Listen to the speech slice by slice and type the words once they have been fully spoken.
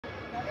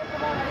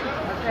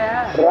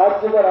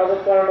ರಾಜ್ಯದ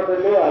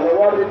ರಾಜಕಾರಣದಲ್ಲಿ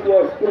ಹಲವಾರು ರೀತಿಯ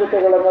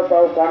ಅಸ್ಥಿರತೆಗಳನ್ನು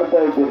ತಾವು ಕಾಣ್ತಾ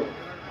ಇದ್ದೀವಿ.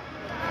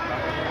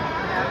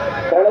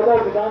 ಕಳೆದ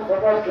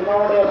ವಿಧಾನಸಭಾ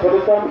ಚುನಾವಣೆಯ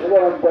ಫಲಿತಾಂಶದ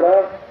ನಂತರ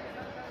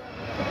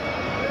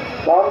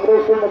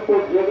ಕಾಂಗ್ರೆಸ್ ಮತ್ತು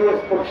JDS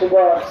ಪಕ್ಷದ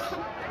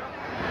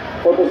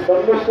ಒಂದು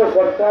ಸಮ್ಮಿಶ್ರ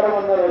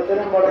ಸರ್ಕಾರವನ್ನು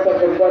ರಚನೆ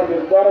ಮಾಡತಕ್ಕಂಥ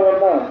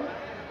ನಿರ್ಧಾರವನ್ನ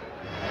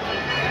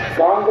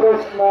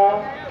ಕಾಂಗ್ರೆಸ್ನ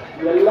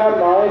ಎಲ್ಲ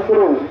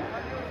ನಾಯಕರು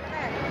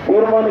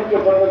ತೀರ್ಮಾನಕ್ಕೆ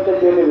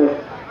ಬಂದಂತದ್ದೇನಿದೆ.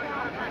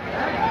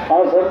 ಆ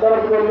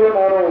ಸಂದರ್ಭದಲ್ಲಿ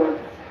ನಾನು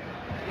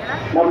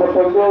ನಮ್ಮ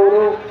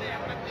ತಂದೆಯವರು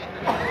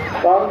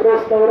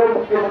ಕಾಂಗ್ರೆಸ್ನವರೇ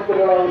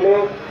ಮುಖ್ಯಮಂತ್ರಿಗಳಾಗಲಿ,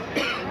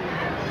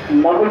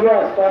 ನಮಗೆ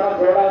ಆ ಸ್ಥಾನ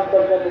ಬೇಡ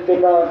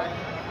ಅಂತಕ್ಕಂಥದ್ದನ್ನ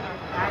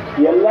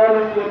ಎಲ್ಲ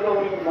ರೀತಿಯಲ್ಲೂ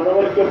ಅವರಿಗೆ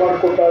ಮನವರಿಕೆ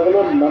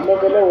ಮಾಡಿಕೊಟ್ಟಾಗಲೂ ನಮ್ಮ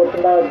ಮೇಲೆ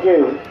ಒತ್ತಡ ಹಾಕಿ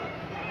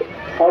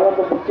ಆ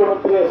ಒಂದು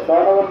ಮುಖ್ಯಮಂತ್ರಿಯ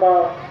ಸ್ಥಾನವನ್ನ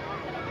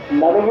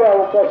ನನಗೆ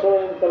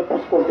ಅವಕಾಶವನ್ನು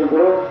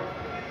ಕಲ್ಪಿಸಿಕೊಟ್ಟಿದ್ರು.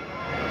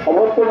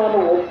 ಅವತ್ತು ನಾನು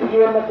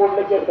ಒಪ್ಪಿಗೆಯನ್ನು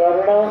ಕೊಡಲಿಕ್ಕೆ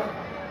ಕಾರಣ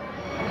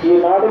ಈ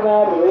ನಾಡಿನ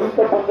ರೈತ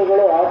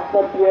ಬಂಧುಗಳು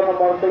ಆತ್ಮಹತ್ಯೆಯನ್ನು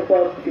ಮಾಡ್ಕೊಳ್ತಾ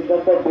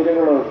ಇದ್ದಂಥ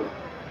ದಿನಗಳು.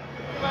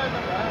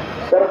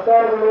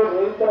 ಸರ್ಕಾರಗಳು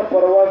ರೈತರ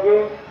ಪರವಾಗಿ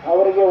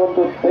ಅವರಿಗೆ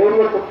ಒಂದು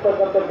ಧೈರ್ಯ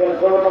ತುಂಬತಕ್ಕಂಥ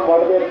ಕೆಲಸವನ್ನು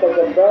ಮಾಡದೇ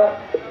ಇರ್ತಕ್ಕಂಥ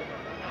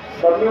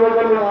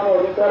ಸಮಯದಲ್ಲಿ ನಾನು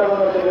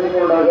ಅಧಿಕಾರವನ್ನು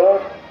ತೆಗೆದುಕೊಂಡಾಗ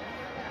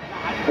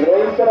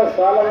ರೈತರ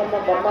ಸಾಲವನ್ನು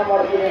ಮನ್ನಾ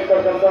ಮಾಡ್ತೀನಿ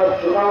ಅಂತಕ್ಕಂಥ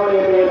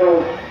ಚುನಾವಣೆಯಲ್ಲಿ ಏನು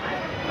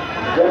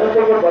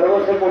ಜನತೆಗೆ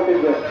ಭರವಸೆ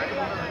ಕೊಟ್ಟಿದ್ದೆ.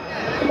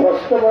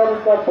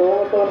 ಸ್ಪಷ್ಟವಾದಂತಹ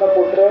ಬಹುಮತವನ್ನು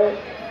ಕೊಟ್ಟರೆ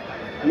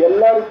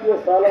ಎಲ್ಲ ರೀತಿಯ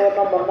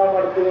ಸಾಲವನ್ನು ಮನ್ನಾ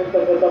ಮಾಡ್ತೀನಿ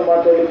ಅಂತಕ್ಕಂಥ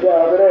ಮಾತಾಡಿದ್ದೆ.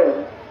 ಆದರೆ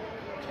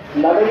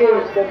ನನಗೆ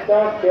ಇದ್ದಂಥ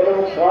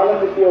ಕೆಲವು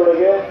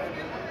ಕಾಲಮಿತಿಯೊಳಗೆ,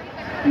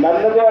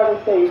 ನನ್ನದೇ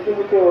ಆದಂಥ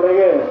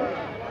ಇತಿಮಿತಿಯೊಳಗೆ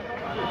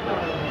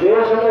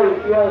ದೇಶದ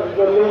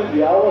ಇತಿಹಾಸದಲ್ಲಿ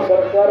ಯಾವ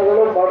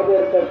ಸರ್ಕಾರಗಳು ಮಾಡದೇ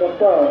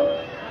ಇರತಕ್ಕಂಥ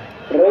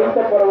ರೈತ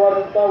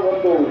ಪರವಾದಂಥ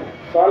ಒಂದು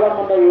ಸಾಲ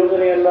ಮನ್ನಾ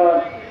ಯೋಜನೆಯನ್ನ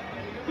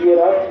ಈ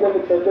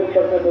ರಾಜ್ಯದಲ್ಲಿ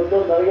ತಂದಿರ್ತಕ್ಕಂಥದ್ದು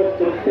ನನಗೆ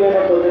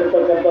ತೃಪ್ತಿಯನ್ನು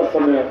ತಂದಿರತಕ್ಕಂಥ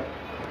ಸಮಯ.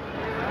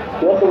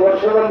 ಒಂದು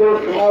ವರ್ಷದಲ್ಲಿ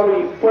ಸುಮಾರು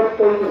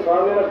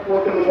 25,000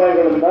 ಕೋಟಿ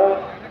ರೂಪಾಯಿಗಳಿಂದ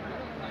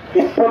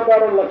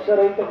 26 ಲಕ್ಷ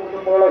ರೈತ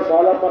ಕುಟುಂಬಗಳ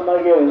ಸಾಲ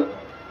ಮನ್ನಾಗೆ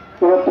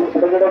ಇವತ್ತು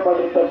ಬಿಡುಗಡೆ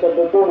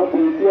ಮಾಡಿರ್ತಕ್ಕಂಥದ್ದು ಒಂದು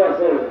ಇತಿಹಾಸ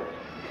ಇದೆ.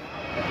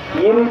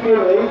 ಈ ರೀತಿ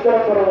ರೈತರ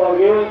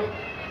ಪರವಾಗಿ,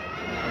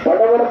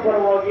 ಬಡವರ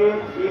ಪರವಾಗಿ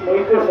ಈ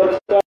ಮೈತ್ರಿ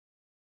ಸರ್ಕಾರ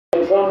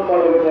ಕೆಲಸವನ್ನು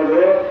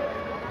ಮಾಡಬೇಕಾದ್ರೆ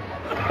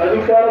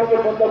ಅಧಿಕಾರಕ್ಕೆ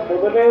ಬಂದ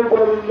ಮೊದಲನೇ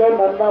ದಿನದಿಂದಲೇ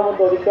ನನ್ನ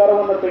ಒಂದು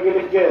ಅಧಿಕಾರವನ್ನು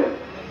ತೆಗೆಯಲಿಕ್ಕೆ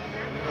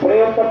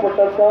ಪ್ರಯತ್ನ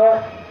ಪಟ್ಟಂತ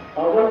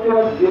ಅವತ್ತಿನ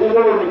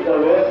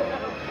ದಿನಗಳೇನಿದ್ದಾವೆ,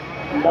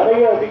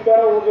 ನನಗೆ ಅಧಿಕಾರ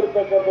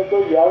ಹೋಗಿರ್ತಕ್ಕಂಥದ್ದು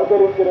ಯಾವುದೇ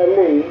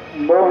ರೀತಿಯಲ್ಲಿ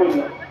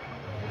ನೋವಿಲ್ಲ,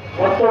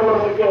 ಮತ್ತೊಬ್ಬರ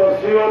ಬಗ್ಗೆ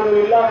ಅಸೂಯೆಯೂ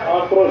ಇಲ್ಲ,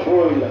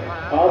 ಆಕ್ರೋಶವೂ ಇಲ್ಲ.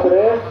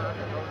 ಆದರೆ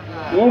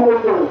ಈ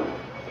ಒಂದು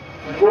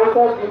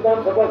ಗೋಕಾಕ್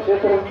ವಿಧಾನಸಭಾ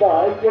ಕ್ಷೇತ್ರದಿಂದ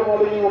ಆಯ್ಕೆ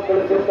ಮಾಡಿ ನೀವು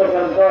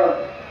ಕಳಿಸಿರ್ತಕ್ಕಂಥ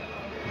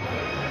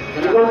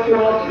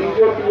ಇವತ್ತಿನ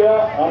BJPಯ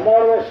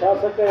ಅನರ್ಹ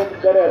ಶಾಸಕ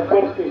ಎಂದಿದ್ದಾರೆ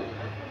ಅಭ್ಯರ್ಥಿ,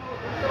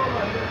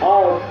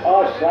 ಆ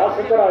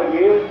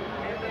ಶಾಸಕರಾಗಿ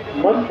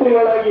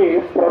ಮಂತ್ರಿಗಳಾಗಿ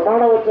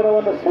ಪ್ರಮಾಣ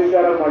ವಚನವನ್ನು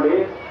ಸ್ವೀಕಾರ ಮಾಡಿ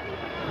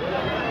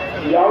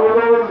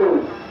ಯಾವುದೋ ಒಂದು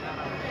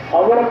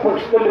ಅವರ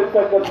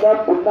ಪಕ್ಷದಲ್ಲಿರ್ತಕ್ಕಂಥ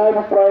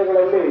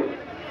ಭಿನ್ನಾಭಿಪ್ರಾಯಗಳಲ್ಲಿ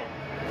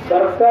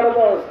ಸರ್ಕಾರದ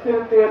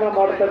ಅಸ್ಥಿರತೆಯನ್ನು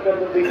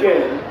ಮಾಡತಕ್ಕಂಥದ್ದಕ್ಕೆ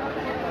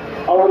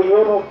ಅವರು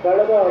ಏನು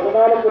ಕಳೆದ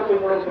 14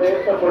 ತಿಂಗಳು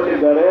ಪ್ರಯತ್ನ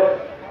ಪಟ್ಟಿದ್ದಾರೆ.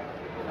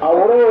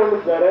 ಅವರೇ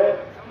ಹೇಳಿದ್ದಾರೆ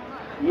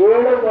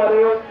 7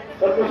 ಬಾರಿ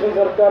ಸಮ್ಮಿಶ್ರ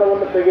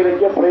ಸರ್ಕಾರವನ್ನು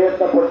ತೆಗೆಯಲಿಕ್ಕೆ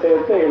ಪ್ರಯತ್ನ ಪಟ್ಟೆ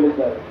ಅಂತ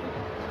ಹೇಳಿದ್ದಾರೆ.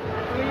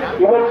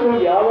 ಇವತ್ತು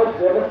ಯಾವ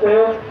ಜನತೆ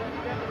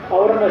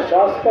ಅವರನ್ನು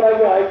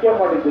ಶಾಸಕರಾಗಿ ಆಯ್ಕೆ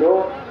ಮಾಡಿದ್ರು,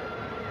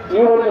 ಈ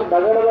ಒಂದು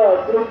ನಗರದ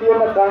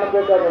ಅಭಿವೃದ್ಧಿಯನ್ನು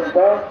ಕಾಣಬೇಕಾದಂತ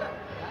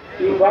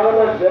ಈ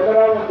ಭಾಗದ ಜನರ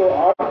ಒಂದು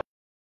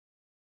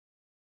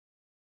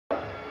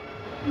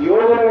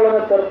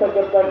ಯೋಜನೆಗಳನ್ನು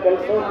ತರ್ತಕ್ಕಂಥ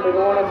ಕೆಲಸವನ್ನು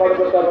ನಿರ್ವಹಣೆ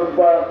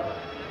ಮಾಡಬೇಕಾದಂತ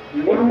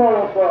ನಿಮ್ಮ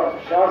ಒಬ್ಬ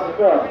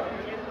ಶಾಸಕ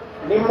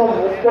ನಿಮ್ಮ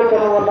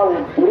ಮುಕ್ತತನವನ್ನು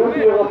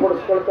ದುರುಪಯೋಗ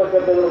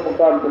ಪಡಿಸ್ಕೊಳ್ತಕ್ಕಂಥದ್ರ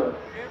ಮುಖಾಂತರ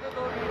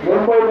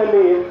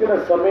ಮುಂಬೈನಲ್ಲಿ ಹೆಚ್ಚಿನ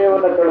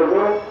ಸಮಯವನ್ನು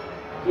ಕಳೆದು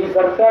ಈ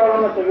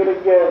ಸರ್ಕಾರವನ್ನು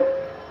ತೆಗೆಯಲಿಕ್ಕೆ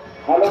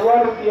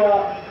ಹಲವಾರು ರೀತಿಯ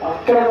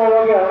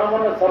ಅಕ್ರಮವಾಗಿ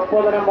ಹಣವನ್ನು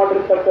ಸಂಪಾದನೆ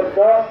ಮಾಡಿರ್ತಕ್ಕಂಥ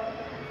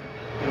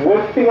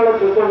ವ್ಯಕ್ತಿಗಳ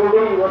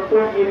ಜೊತೆಗೂಡಿ ಇವತ್ತು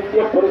ಈ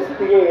ರೀತಿಯ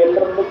ಪರಿಸ್ಥಿತಿಗೆ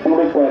ಎಲ್ಲರನ್ನೂ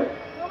ದೂಡಿದ್ದಾರೆ.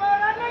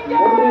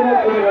 ಮುಂದಿನ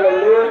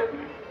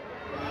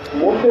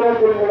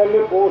ದಿನಗಳಲ್ಲಿ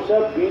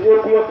ಬಹುಶಃ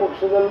BJPಯ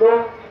ಪಕ್ಷದಲ್ಲೂ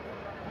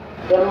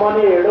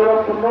ಸನ್ಮಾನ್ಯ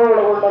ಯಡಿಯೂರಪ್ಪನೂ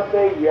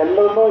ಒಳಗೊಂಡಂತೆ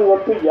ಎಲ್ಲರನ್ನೂ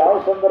ಇವತ್ತು ಯಾವ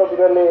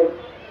ಸಂದರ್ಭದಲ್ಲಿ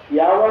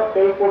ಯಾವಾಗ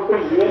ಕೈ ಕೊಟ್ಟು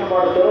ಏನು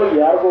ಮಾಡ್ತಾರೋ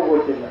ಯಾರಿಗೂ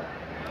ಗೊತ್ತಿಲ್ಲ.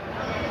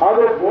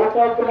 ಆದರೆ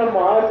ಗೋಕಾಕ್ನ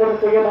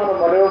ಮಹಾಜನತೆಗೆ ನಾನು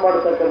ಮನವಿ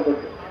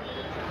ಮಾಡತಕ್ಕಂಥದ್ದು,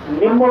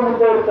 ನಿಮ್ಮ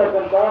ಮುಂದೆ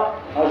ಇರ್ತಕ್ಕಂಥ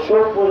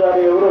ಅಶೋಕ್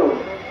ಪೂಜಾರಿಯವರು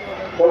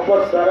ಒಬ್ಬ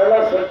ಸರಳ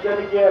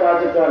ಸಜ್ಜನಿಕೆಯ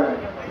ರಾಜಕಾರಣಿ.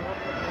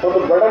 ಒಂದು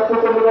ಬಡ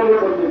ಕುಟುಂಬದಲ್ಲಿ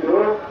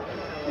ಬಂದಿದ್ರು,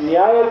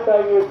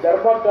 ನ್ಯಾಯಕ್ಕಾಗಿ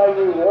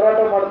ಧರ್ಮಕ್ಕಾಗಿ ಹೋರಾಟ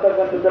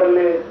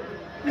ಮಾಡತಕ್ಕಂಥದ್ರಲ್ಲಿ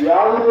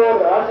ಯಾವುದೇ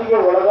ರಾಜಿಗೆ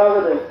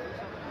ಒಳಗಾಗದೆ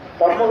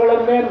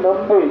ತಮ್ಮಗಳನ್ನೇ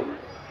ನಂಬಿ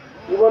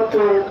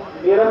ಇವತ್ತು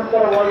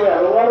ನಿರಂತರವಾಗಿ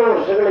ಹಲವಾರು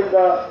ವರ್ಷಗಳಿಂದ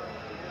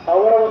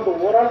ಅವರ ಒಂದು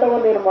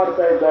ಹೋರಾಟವನ್ನು ಏನು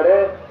ಮಾಡ್ತಾ ಇದ್ದಾರೆ.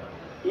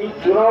 ಈ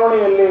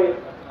ಚುನಾವಣೆಯಲ್ಲಿ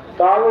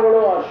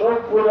ತಾವುಗಳು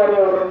ಅಶೋಕ್ ಪೂಜಾರಿ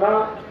ಅವರನ್ನ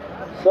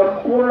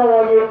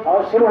ಸಂಪೂರ್ಣವಾಗಿ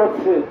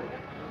ಆಶೀರ್ವದಿಸಿ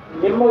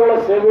ನಿಮ್ಮಗಳ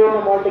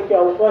ಸೇವೆಯನ್ನು ಮಾಡಲಿಕ್ಕೆ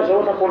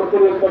ಅವಕಾಶವನ್ನು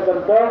ಕೊಡ್ತೀರಿ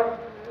ಅಂತಕ್ಕಂಥ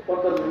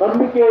ಒಂದು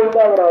ನಂಬಿಕೆಯಿಂದ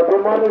ಅವರ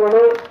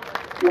ಅಭಿಮಾನಿಗಳು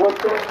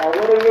ಇವತ್ತು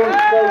ಅವರಿಗೆ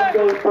ಇಷ್ಟ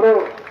ಇದ್ದರೂ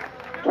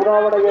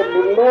ಚುನಾವಣೆಗೆ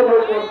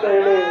ನಿಲ್ಲೇಬೇಕು ಅಂತ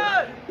ಹೇಳಿ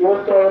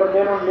ಇವತ್ತು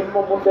ಅವರನ್ನೇನೋ ನಿಮ್ಮ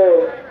ಮುಂದೆ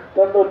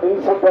ತಂದು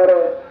ನಿಲ್ಲಿಸಿದ್ದಾರೆ.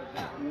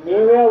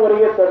 ನೀವೇ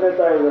ಅವರಿಗೆ ತಂದೆ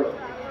ತಾಯಿಗಳು.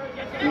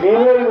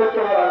 ನೀವೇ ಇವತ್ತು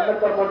ಅವರ ಅಣ್ಣ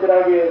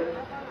ತಮ್ಮಂದಿರಾಗಿ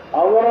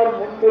ಅವರ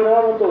ಮುಂದಿನ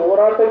ಒಂದು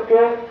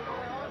ಹೋರಾಟಕ್ಕೆ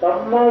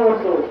ತಮ್ಮ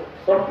ಒಂದು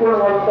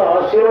ಸಂಪೂರ್ಣವಾದಂಥ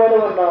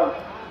ಆಶೀರ್ವಾದವನ್ನ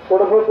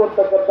ಕೊಡಬೇಕು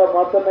ಅಂತಕ್ಕಂಥ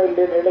ಮಾತನ್ನ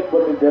ಇಲ್ಲಿ ಹೇಳಕ್ಕೆ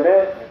ಬಂದಿದ್ದೇನೆ.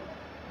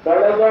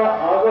 ಕಳೆದ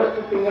ಆಗಸ್ಟ್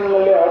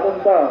ತಿಂಗಳಿನಲ್ಲಿ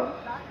ಆದಂಥ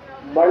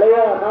ಮಳೆಯ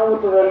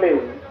ಅನಾಹುತದಲ್ಲಿ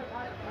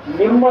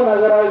ನಿಮ್ಮ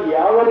ನಗರ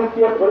ಯಾವ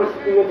ರೀತಿಯ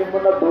ಪರಿಸ್ಥಿತಿಗೆ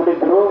ನಿಮ್ಮನ್ನ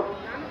ದೂಡಿದ್ರು,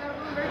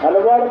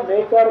 ಹಲವಾರು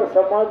ನೇಕಾರ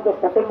ಸಮಾಜದ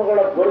ಕುಟುಂಬಗಳ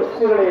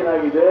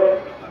ಪರಿಸ್ಥಿತಿಗಳೇನಾಗಿದೆ,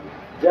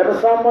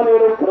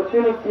 ಜನಸಾಮಾನ್ಯರು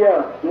ಪ್ರತಿನಿತ್ಯ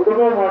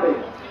ದುಡಿಮೆ ಮಾಡಿ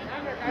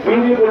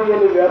ಬೀದಿ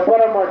ಬದಿಯಲ್ಲಿ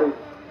ವ್ಯಾಪಾರ ಮಾಡಿ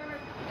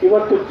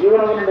ಇವತ್ತು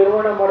ಜೀವನವನ್ನು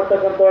ನಿರ್ವಹಣೆ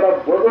ಮಾಡತಕ್ಕಂಥವರ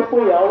ಬದುಕು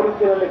ಯಾವ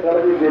ರೀತಿಯಲ್ಲಿ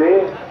ಕಳೆದಿದ್ದೀರಿ,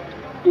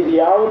 ಇದು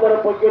ಯಾವುದರ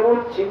ಬಗ್ಗೆನೂ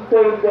ಚಿಂತೆ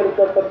ಇಲ್ಲದೆ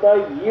ಇರತಕ್ಕಂಥ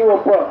ಈ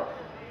ಒಬ್ಬ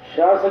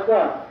ಶಾಸಕ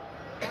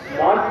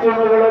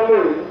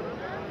ಮಾಧ್ಯಮಗಳಲ್ಲಿ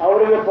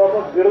ಅವರಿಗೆ ಪಾಪ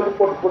ಬಿರುದು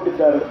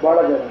ಕೊಟ್ಬಿಟ್ಟಿದ್ದಾರೆ. ಬಹಳ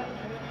ಜನ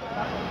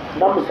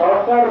ನಮ್ಮ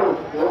ಸಹಕಾರರು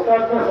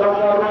ಗೋಕಾಕ್ನ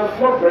ಸಹಕಾರರು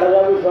ಅಂತ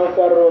ಬೆಳಗಾವಿ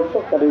ಸಹಕಾರರು ಅಂತ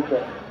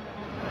ಕರೀತಾರೆ.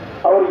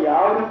 ಅವ್ರು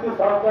ಯಾವ ರೀತಿ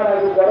ಸಹಕಾರ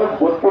ಆಗಿದ್ದಾರೋ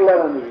ಗೊತ್ತಿಲ್ಲ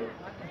ನನಗೆ.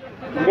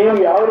 ನೀವು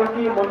ಯಾವ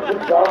ರೀತಿ ಮನುಷ್ಯನ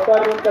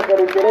ಸಹಕಾರ ಅಂತ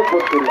ಕರೀತೀರೋ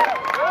ಗೊತ್ತಿಲ್ಲ.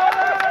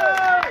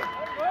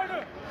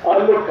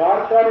 ಅಲ್ಲಿ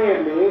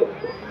ಕಾರ್ಖಾನೆಯಲ್ಲಿ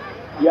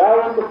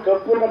ಯಾವೊಂದು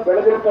ಕಬ್ಬನ್ನು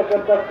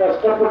ಬೆಳೆದಿರ್ತಕ್ಕಂಥ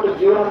ಕಷ್ಟಪಟ್ಟು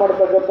ಜೀವನ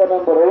ಮಾಡ್ತಕ್ಕಂಥ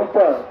ನಮ್ಮ ರೈತ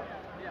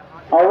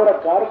ಅವರ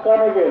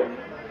ಕಾರ್ಖಾನೆಗೆ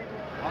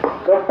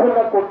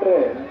ಕಬ್ಬನ್ನು ಕೊಟ್ಟರೆ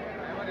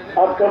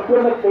ಆ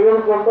ಕಬ್ಬನ್ನು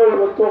ತೆಗೆದುಕೊಂಡು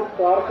ಇವತ್ತು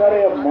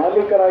ಕಾರ್ಖಾನೆಯ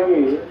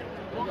ಮಾಲೀಕರಾಗಿ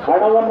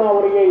ಹಣವನ್ನು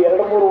ಅವರಿಗೆ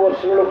 2-3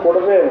 ವರ್ಷಗಳು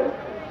ಕೊಡದೆ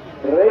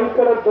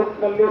ರೈತರ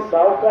ದುಡ್ಡಿನಲ್ಲಿ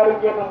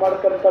ಸಾಹುಕಾರಿಕೆಯನ್ನು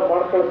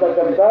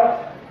ಮಾಡ್ಕೊಳ್ತಕ್ಕಂಥ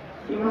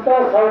ಇಂಥ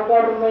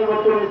ಸಾಹುಕಾರನ್ನ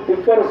ಇವತ್ತು ನೀವು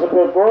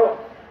ಧಿಕ್ಕರಿಸಬೇಕು,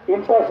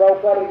 ಇಂಥ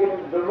ಸಾಹುಕಾರಿಗೆ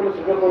ನೀವು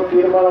ಬೆಂಬಲಿಸಬೇಕು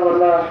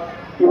ತೀರ್ಮಾನವನ್ನ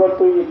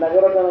ಇವತ್ತು ಈ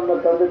ನಗರದ ನನ್ನ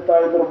ತಂದೆ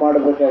ತಾಯಿದ್ರು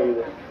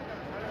ಮಾಡಬೇಕಾಗಿದೆ.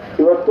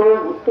 ಇವತ್ತು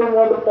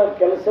ಉತ್ತಮವಾದಂಥ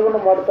ಕೆಲಸವನ್ನು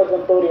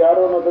ಮಾಡ್ತಕ್ಕಂಥವ್ರು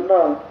ಯಾರು ಅನ್ನೋದನ್ನ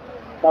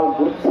ನಾವು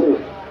ಗುರುತಿಸಿ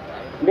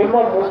ನಿಮ್ಮ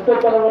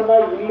ಮುಕ್ತತನವನ್ನ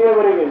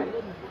ಇಲ್ಲಿಯವರೆಗೆ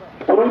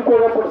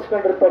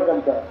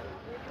ದುರುಪಯೋಗಪಡಿಸ್ಕೊಂಡಿರ್ತಕ್ಕಂಥ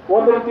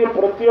ಒಂದು ರೀತಿ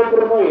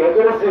ಪ್ರತಿಯೊಬ್ಬರನ್ನು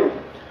ಎದುರಿಸಿ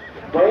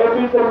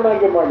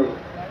ಭಯಭೀತರನ್ನಾಗಿ ಮಾಡಿ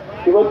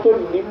ಇವತ್ತು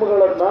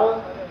ನಿಮ್ಮಗಳನ್ನ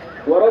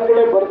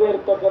ಹೊರಗಡೆ ಬರದೇ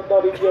ಇರತಕ್ಕಂಥ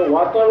ರೀತಿಯ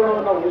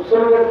ವಾತಾವರಣವನ್ನು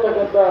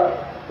ಉಸಿರುಗಟ್ಟತಕ್ಕಂಥ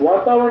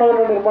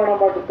ವಾತಾವರಣವನ್ನು ನಿರ್ಮಾಣ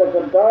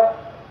ಮಾಡಿರ್ತಕ್ಕಂಥ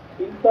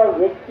ಇಂಥ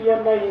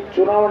ವ್ಯಕ್ತಿಯನ್ನ ಈ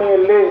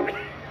ಚುನಾವಣೆಯಲ್ಲಿ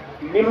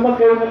ನಿಮ್ಮ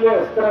ಕೈನಲ್ಲಿ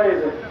ಅಸ್ತ್ರ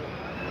ಇದೆ.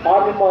 ಆ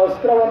ನಿಮ್ಮ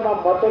ಅಸ್ತ್ರವನ್ನ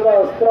ಮತದ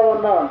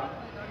ಅಸ್ತ್ರವನ್ನ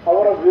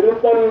ಅವರ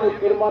ವಿರುದ್ಧ ನೀವು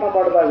ತೀರ್ಮಾನ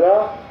ಮಾಡಿದಾಗ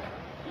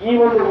ಈ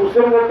ಒಂದು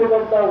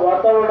ಉಸಿರುಗಟ್ಟಿದಂಥ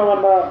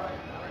ವಾತಾವರಣವನ್ನ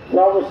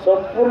ನಾವು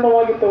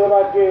ಸಂಪೂರ್ಣವಾಗಿ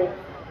ತೆಗೆದುಹಾಕಿ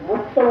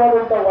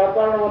ಮುಕ್ತವಾದಂಥ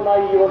ವಾತಾವರಣವನ್ನ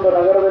ಈ ಒಂದು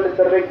ನಗರದಲ್ಲಿ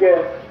ತರಲಿಕ್ಕೆ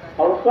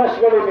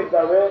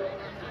ಅವಕಾಶಗಳೇನಿದ್ದಾವೆ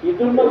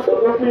ಇದನ್ನ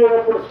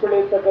ಸದುಪಯೋಗಪಡಿಸ್ಕೊಳ್ಳಿ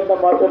ಅಂತಕ್ಕಂಥ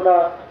ಮಾತನ್ನ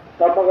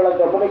ತಮ್ಮಗಳ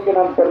ಗಮನಕ್ಕೆ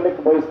ನಾನು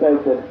ತರಲಿಕ್ಕೆ ಬಯಸ್ತಾ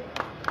ಇದ್ದೇನೆ.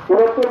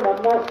 ಇವತ್ತು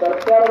ನನ್ನ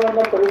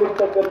ಸರ್ಕಾರವನ್ನ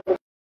ತೆಗೆದಿರ್ತಕ್ಕಂಥ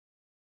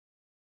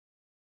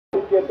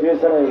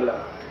ಬೇಸರ ಇಲ್ಲ.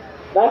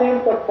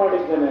 ನಾನೇನು ತಪ್ಪು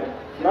ಮಾಡಿದ್ದೇನೆ,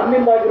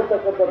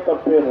 ನನ್ನಿಂದಾಗಿರ್ತಕ್ಕಂಥ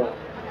ತಪ್ಪೇನು?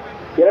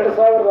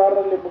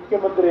 2006ರಲ್ಲಿ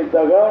ಮುಖ್ಯಮಂತ್ರಿ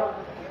ಇದ್ದಾಗ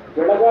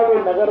ಬೆಳಗಾವಿ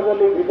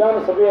ನಗರದಲ್ಲಿ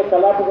ವಿಧಾನಸಭೆಯ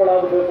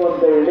ಕಲಾಪಗಳಾಗಬೇಕು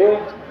ಅಂತ ಹೇಳಿ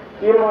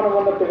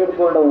ತೀರ್ಮಾನವನ್ನು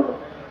ತೆಗೆದುಕೊಂಡವನು.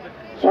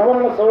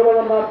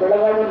 ಸುವರ್ಣಸೌಧವನ್ನು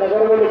ಬೆಳಗಾವಿ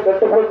ನಗರದಲ್ಲಿ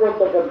ಕಟ್ಟಬೇಕು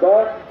ಅಂತಕ್ಕಂಥ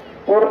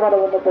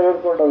ತೀರ್ಮಾನವನ್ನು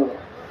ತೆಗೆದುಕೊಂಡವನು.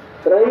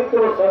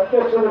 ರೈತರು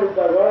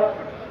ಸಂಕಷ್ಟದಲ್ಲಿದ್ದಾಗ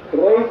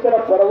ರೈತರ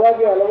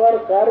ಪರವಾಗಿ ಹಲವಾರು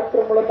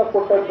ಕಾರ್ಯಕ್ರಮಗಳನ್ನು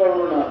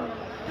ಕೊಟ್ಟಂತವನು.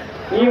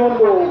 ಈ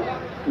ಒಂದು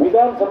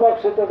ವಿಧಾನಸಭಾ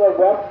ಕ್ಷೇತ್ರದ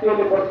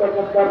ವ್ಯಾಪ್ತಿಯಲ್ಲಿ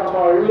ಬರ್ತಕ್ಕಂಥ ನಮ್ಮ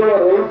ಹಳ್ಳಿಯ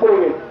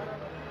ರೈತರಿಗೆ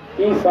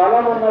ಈ ಸಾಲ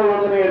ಮನ್ನಾ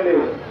ಯೋಜನೆಯಲ್ಲಿ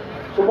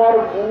ಸುಮಾರು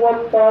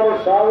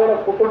 36,000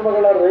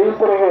 ಕುಟುಂಬಗಳ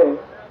ರೈತರಿಗೆ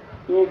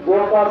ಈ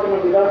ಗೋಕಾಕಿನ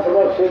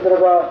ವಿಧಾನಸಭಾ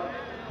ಕ್ಷೇತ್ರದ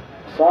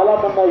ಸಾಲ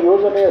ಮನ್ನಾ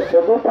ಯೋಜನೆಯ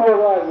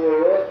ಸದುಪಯೋಗ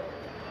ಆಗಿದೆ.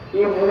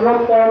 ಈ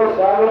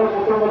 36,000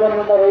 ಕುಟುಂಬದ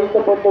ನನ್ನ ರೈತ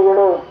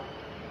ಬಂಧುಗಳು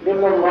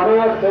ನಿಮ್ಮ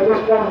ಮನೆಯ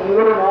ಕನಿಷ್ಠ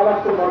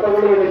 3-4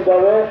 ಮತಗಳು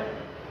ಏನಿದ್ದಾವೆ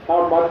ಆ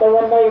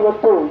ಮತವನ್ನ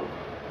ಇವತ್ತು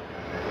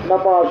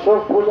ನಮ್ಮ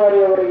ಅಶೋಕ್ ಪೂಜಾರಿ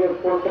ಅವರಿಗೆ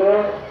ಕೊಟ್ಟರೆ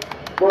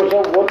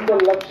ಬಹುಶಃ 1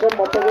 ಲಕ್ಷ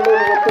ಮತಗಳು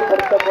ಇವತ್ತು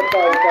ಬರ್ತಕ್ಕಂಥ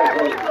ಅವಕಾಶ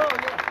ಇದೆ.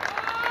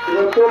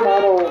 ಇವತ್ತು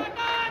ನಾನು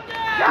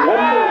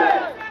ಒಂದು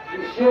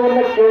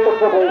ವಿಷಯವನ್ನು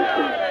ಕೇಳಕ್ಕೆ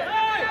ಬಯಸ್ತೀನಿ.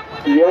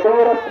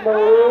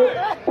 ಯಡಿಯೂರಪ್ಪನವರು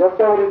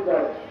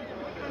ದೊಡ್ಡವರಿದ್ದಾರೆ,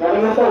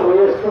 ನನಗಿಂತ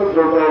ವಯಸ್ಸು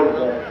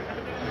ದೊಡ್ಡವರಿದ್ದಾರೆ.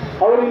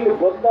 ಅವರು ಇಲ್ಲಿ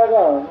ಬಂದಾಗ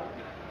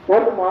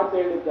ಒಂದು ಮಾತು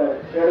ಹೇಳಿದ್ದಾರೆ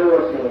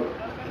ಯಡಿಯೂರಪ್ಪನವರು,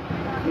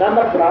 ನನ್ನ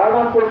ಪ್ರಾಣ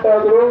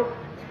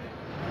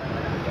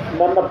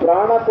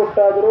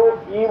ಕೊಟ್ಟಾದರೂ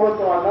ಈ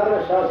ಒಂದು ಅನರ್ಹ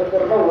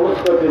ಶಾಸಕರನ್ನ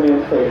ಉಳಿಸ್ಕೊತೀನಿ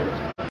ಅಂತ ಹೇಳಿ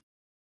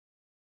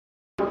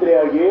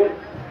ಮುಖ್ಯಮಂತ್ರಿಯಾಗಿ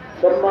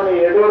ಸನ್ಮಾನ್ಯ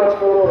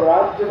ಯಡಿಯೂರಪ್ಪನವರು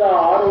ರಾಜ್ಯದ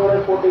 6.5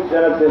 ಕೋಟಿ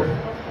ಜನತೆ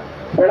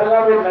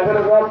ಬೆಳಗಾವಿ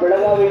ನಗರದ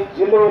ಬೆಳಗಾವಿ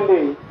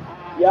ಜಿಲ್ಲೆಯಲ್ಲಿ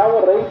ಯಾವ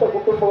ರೈತ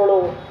ಕುಟುಂಬಗಳು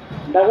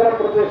ನಗರ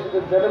ಪ್ರದೇಶದ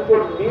ಜನತೆ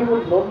ನೀವು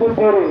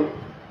ನೊಂದಿದ್ದೀರಿ,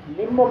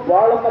 ನಿಮ್ಮ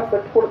ಬಾಳನ್ನ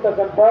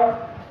ಕಟ್ಟಿಕೊಡ್ತಕ್ಕಂಥ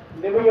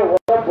ನಿಮಗೆ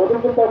ಹೊಸ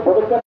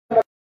ಬದುಕನ್ನ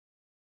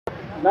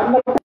ನನ್ನ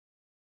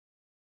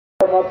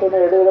ಮಾತನ್ನು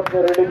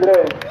ಯಡಿಯೂರಪ್ಪನವರು ಹೇಳಿದ್ರೆ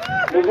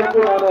ನಿಜಕ್ಕೂ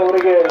ನಾನು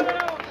ಅವರಿಗೆ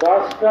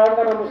ಸಾಷ್ಟಾಂಗ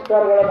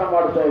ನಮಸ್ಕಾರಗಳನ್ನ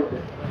ಮಾಡ್ತಾ ಇದ್ದೆ.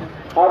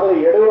 ಆದರೆ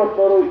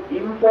ಯಡಿಯೂರಪ್ಪನವರು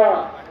ಇಂಥ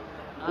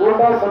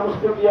ಗೂಂಡಾ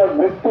ಸಂಸ್ಕೃತಿಯ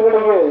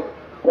ವ್ಯಕ್ತಿಗಳಿಗೆ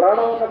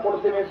ಪ್ರಾಣವನ್ನು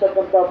ಕೊಡ್ತೀನಿ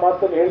ಅಂತಕ್ಕಂಥ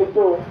ಮಾತನ್ನು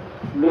ಹೇಳಿದ್ದು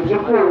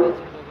ನಿಜಕ್ಕೂ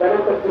ತಲೆ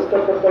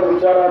ತಪ್ಪಿಸ್ತಕ್ಕಂಥ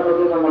ವಿಚಾರ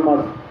ಅನ್ನೋದು ನನ್ನ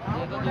ಮಾತು.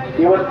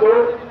 ಇವತ್ತು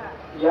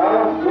ಯಾವ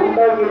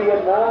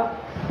ಗೂಂಡಾಗಿರಿಯನ್ನ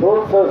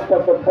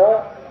ಪ್ರೋತ್ಸಾಹಿಸ್ತಕ್ಕಂಥ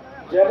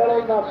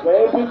ಜನರನ್ನ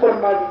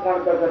ಭಯಭೀತರನ್ನಾಗಿ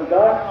ಕಾಣ್ತಕ್ಕಂಥ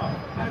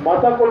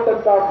ಮತ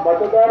ಕೊಟ್ಟಂತ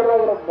ಮತದಾರರು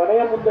ಅವರ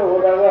ಮನೆಯ ಮುಂದೆ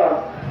ಹೋದಾಗ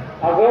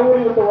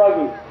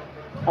ಅಗೌರವಯುತವಾಗಿ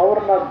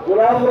ಅವ್ರನ್ನ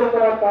ಗುಲಾಮರ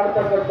ತರ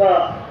ಕಾಣ್ತಕ್ಕಂಥ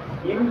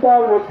ಇಂಥ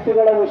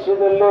ವ್ಯಕ್ತಿಗಳ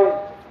ವಿಷಯದಲ್ಲಿ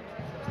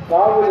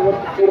ನಾವು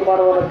ಇವತ್ತು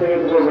ತೀರ್ಮಾನವನ್ನು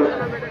ತೆಗೆದುಕೊಳ್ಬೇಕು.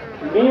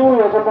 ನೀವು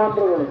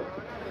ಯಜಮಾನರುಗಳು,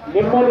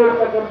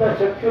 ನಿಮ್ಮಲ್ಲಿರ್ತಕ್ಕಂಥ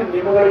ಶಕ್ತಿ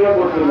ನಿಮಗಳಿಗೆ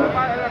ಗೊತ್ತಿಲ್ಲ.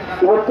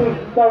 ಇವತ್ತು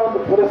ಇಂಥ ಒಂದು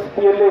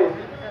ಪರಿಸ್ಥಿತಿಯಲ್ಲಿ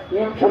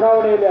ಈ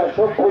ಚುನಾವಣೆಯಲ್ಲಿ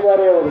ಅಶೋಕ್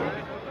ಪೂಜಾರಿ ಅವರು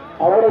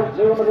ಅವರ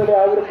ಜೀವನದಲ್ಲಿ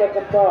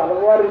ಆಗಿರ್ತಕ್ಕಂಥ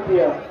ಹಲವಾರು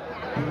ರೀತಿಯ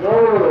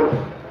ನೋವುಗಳು,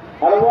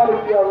 ಹಲವಾರು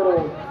ರೀತಿಯ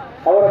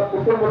ಅವರ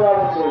ಕುಟುಂಬದ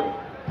ಒಂದು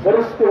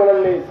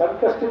ಪರಿಸ್ಥಿತಿಗಳಲ್ಲಿ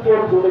ಸಂಕಷ್ಟಕ್ಕೆ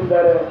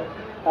ದೂಡಿದ್ದಾರೆ.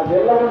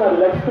 ಅದೆಲ್ಲವನ್ನ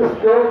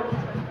ಲೆಕ್ಕಿಸದೆ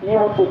ಈ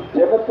ಒಂದು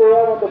ಜನತೆಯ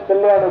ಒಂದು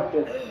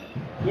ಕಲ್ಯಾಣಕ್ಕೆ,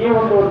 ಈ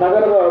ಒಂದು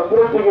ನಗರದ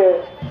ಅಭಿವೃದ್ಧಿಗೆ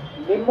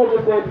ನಿಮ್ಮ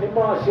ಜೊತೆ, ನಿಮ್ಮ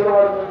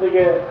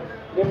ಆಶೀರ್ವಾದದೊಂದಿಗೆ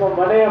ನಿಮ್ಮ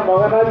ಮನೆಯ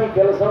ಮಗನಾಗಿ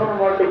ಕೆಲಸವನ್ನು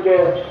ಮಾಡಲಿಕ್ಕೆ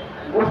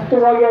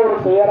ಮುಕ್ತವಾಗಿ ಅವರು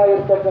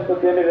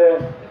ತಯಾರಾಗಿರ್ತಕ್ಕಂಥದ್ದೇನಿದೆ,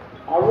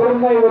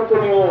 ಅವರನ್ನ ಇವತ್ತು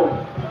ನೀವು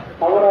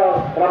ಅವರ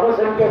ಕ್ರಮ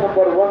ಸಂಖ್ಯೆ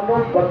ನಂಬರ್ 1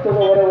 ಭತ್ತದ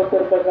ಹೊರೆ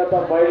ಹೊತ್ತಿರ್ತಕ್ಕಂಥ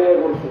ಮಹಿಳೆಯ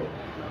ಗುರುತು,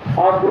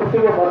 ಆ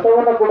ಗುರುತಿಗೆ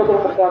ಮತವನ್ನು ಕೊಡೋದ್ರ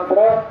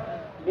ಮುಖಾಂತರ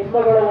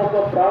ನಿಮ್ಮಗಳ ಒಂದು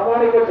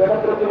ಪ್ರಾಮಾಣಿಕ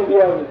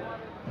ಜನಪ್ರತಿನಿಧಿಯಾಗಿ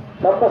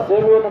ನಮ್ಮ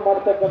ಸೇವೆಯನ್ನು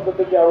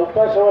ಮಾಡ್ತಕ್ಕಂಥದ್ದಕ್ಕೆ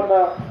ಅವಕಾಶವನ್ನ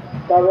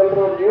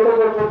ತಾವೆಲ್ಲರೂ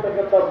ನೀಡಬೇಕು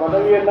ಅಂತಕ್ಕಂಥ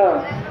ಮನವಿಯನ್ನ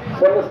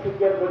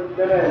ಸಲ್ಲಿಸಲಿಕ್ಕೆ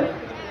ಬಂದಿದ್ದೇನೆ.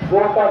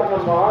 ಗೋಕಾಕ್ನ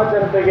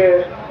ಮಹಾಜನತೆಗೆ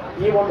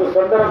ಈ ಒಂದು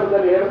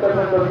ಸಂದರ್ಭದಲ್ಲಿ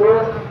ಹೇಳ್ತಕ್ಕಂಥದ್ದು,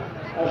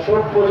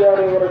 ಅಶೋಕ್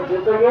ಪೂಜಾರಿ ಅವರ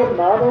ಜೊತೆಗೆ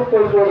ನಾನು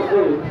ಕೈ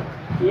ಜೋಡಿಸಿ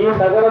ಈ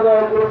ನಗರದ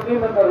ಅಭಿವೃದ್ಧಿ,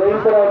 ನನ್ನ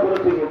ರೈತರ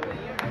ಅಭಿವೃದ್ಧಿಗೆ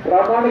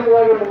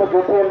ಪ್ರಾಮಾಣಿಕವಾಗಿ ನಿಮ್ಮ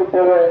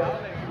ಜೊತೆಯಲ್ಲಿದ್ದೇವೆ.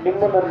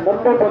 ನಿಮ್ಮನ್ನು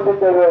ನಂಬಿ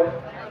ಬಂದಿದ್ದೇವೆ.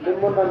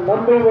 ನಿಮ್ಮನ್ನು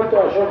ನಂಬಿ ಇವತ್ತು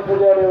ಅಶೋಕ್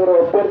ಪೂಜಾರಿ ಅವರ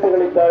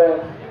ಅಭ್ಯರ್ಥಿಗಳಿದ್ದಾರೆ.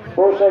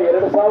 ಬಹುಶಃ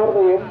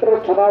 2008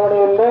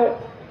 ಚುನಾವಣೆಯಲ್ಲೇ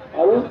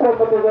ಅಲ್ಪ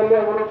ಮತದಲ್ಲಿ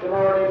ಅವರು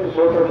ಚುನಾವಣೆಯಲ್ಲಿ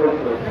ಸೋತರು.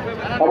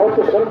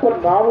 ಅವತ್ತು ಸ್ವಲ್ಪ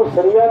ನಾವು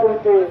ಸರಿಯಾದ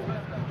ರೀತಿ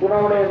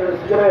ಚುನಾವಣೆ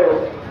ನಡೆಸಿದರೆ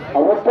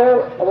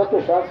ಅವತ್ತು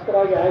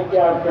ಶಾಸಕರಾಗಿ ಆಯ್ಕೆ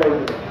ಆಗ್ತಾ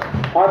ಇದ್ರು.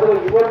 ಆದರೆ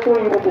ಇವತ್ತು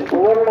ಈ ಒಂದು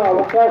ಸುವರ್ಣ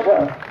ಅವಕಾಶ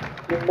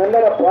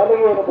ನಿಮ್ಮೆಲ್ಲರ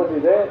ಪಾಲಿಗೆ ಏನು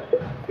ಬಂದಿದೆ,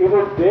 ಇದು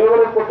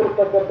ದೇವರು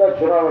ಕೊಟ್ಟಿರ್ತಕ್ಕಂಥ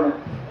ಚುನಾವಣೆ.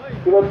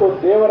 ಇವತ್ತು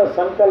ದೇವರ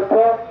ಸಂಕಲ್ಪ.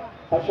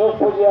 ಅಶೋಕ್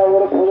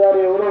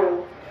ಪೂಜಾರಿ ಅವರು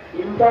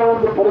ಇಂಥ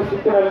ಒಂದು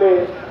ಪರಿಸ್ಥಿತಿನಲ್ಲಿ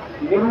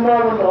ನಿಮ್ಮ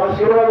ಒಂದು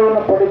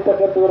ಆಶೀರ್ವಾದವನ್ನು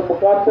ಪಡೆಯತಕ್ಕಂಥದ್ರ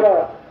ಮುಖಾಂತರ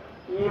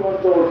ಈ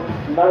ಒಂದು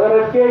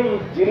ನಗರಕ್ಕೆ, ಈ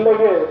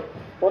ಜಿಲ್ಲೆಗೆ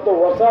ಒಂದು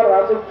ಹೊಸ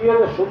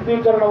ರಾಜಕೀಯದ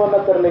ಶುದ್ಧೀಕರಣವನ್ನು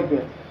ತರಲಿಕ್ಕೆ,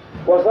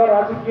 ಹೊಸ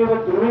ರಾಜಕೀಯದ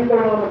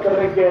ಧ್ರುವೀಕರಣವನ್ನು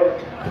ತರಲಿಕ್ಕೆ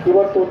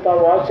ಇವತ್ತು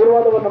ತಾವು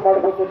ಆಶೀರ್ವಾದವನ್ನು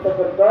ಮಾಡಬೇಕು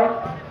ಅಂತಕ್ಕಂಥ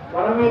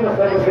ಮನವಿಯನ್ನು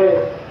ಸಲ್ಲಿಸಿ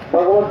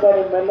ಭಗವಂತ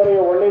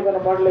ನಿಮ್ಮೆಲ್ಲರಿಗೆ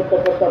ಒಳ್ಳೆಯದನ್ನು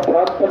ಮಾಡಲಿರ್ತಕ್ಕಂಥ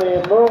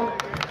ಪ್ರಾರ್ಥನೆಯನ್ನು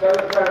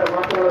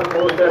ಮಾತುಗಳನ್ನು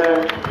ಹೋಗ್ತಾರೆ.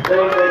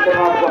 ಜೈ ಜೈ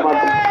ಕರ್ನಾಟಕ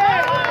ಮಾತು.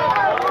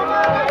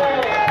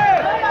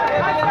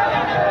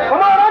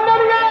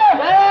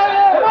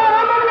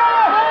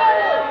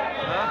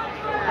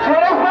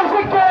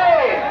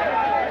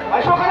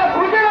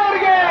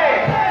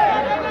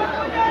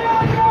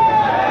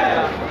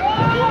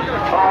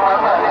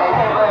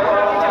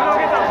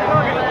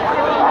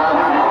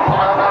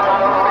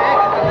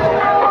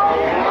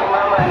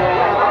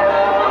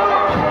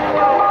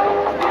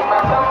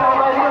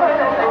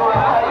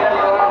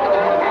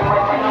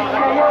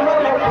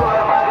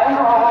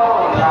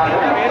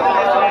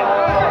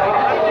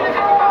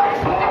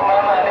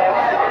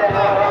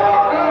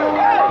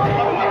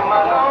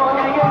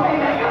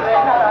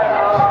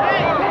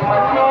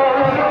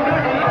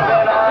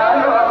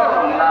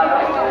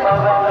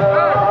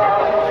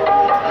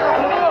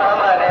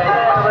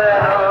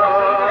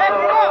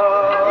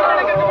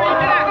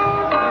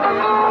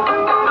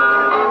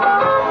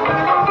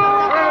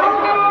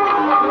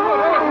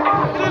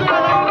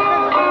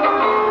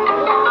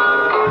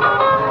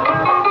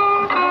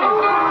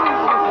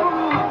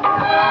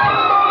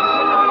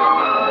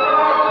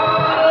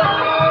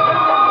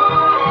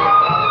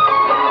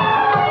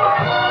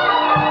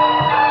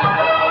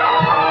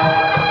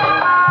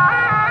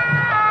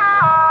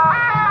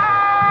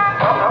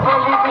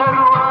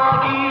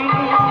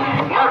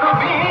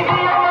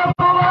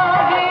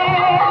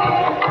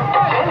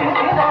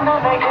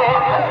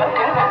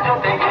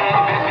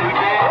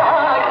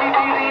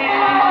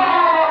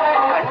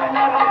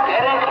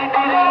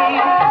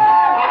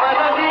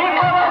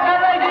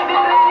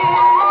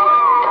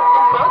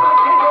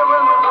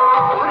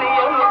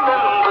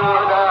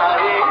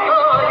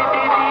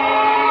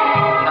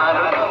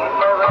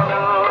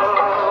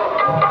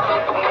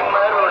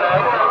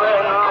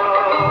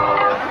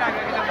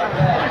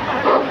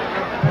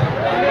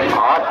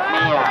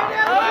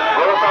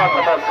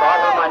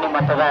 ಸ್ವಾಭಿಮಾನಿ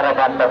ಮತದಾರ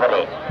ಬಾಂಧವರೇ,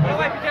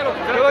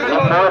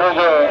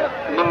 ನಿಮ್ಮೂರಿಗೆ,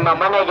 ನಿಮ್ಮ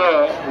ಮನೆಗೆ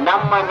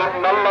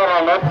ನಿಮ್ಮೆಲ್ಲರ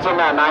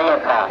ನೆಚ್ಚಿನ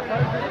ನಾಯಕ,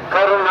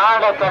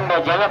 ಕರುನಾಡ ಕಂಡ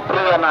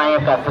ಜನಪ್ರಿಯ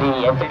ನಾಯಕ ಶ್ರೀ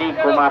ಎಚ್.ಡಿ.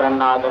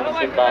 ಕುಮಾರಣ್ಣ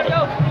ಆಗಮಿಸಿದ್ದಾರೆ.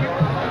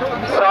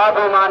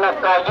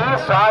 ಸ್ವಾಭಿಮಾನಕ್ಕಾಗಿ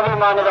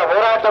ಸ್ವಾಭಿಮಾನದ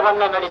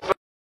ಹೋರಾಟವನ್ನು ನಡೆಸಿ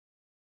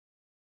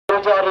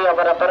ಪೂಜಾರಿ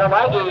ಅವರ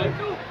ಪರವಾಗಿ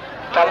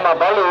ತಮ್ಮ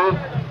ಬಳಿ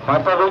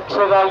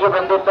ಮತವೀಕ್ಷೆಗಾಗಿ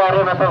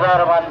ಬಂದಿದ್ದಾರೆ.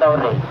 ಮತದಾರ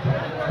ಬಾಂಧವರೇ,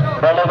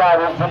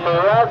 ಬೆಳಗಾವಿ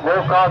ಜಿಲ್ಲೆಯ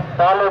ಗೋಕಾಕ್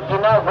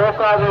ತಾಲೂಕಿನ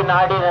ಗೋಕಾವಿ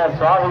ನಾಡಿನ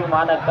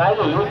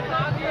ಸ್ವಾಭಿಮಾನಕ್ಕಾಗಿ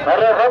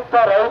ಹೊರಹೊತ್ತ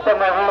ರೈತ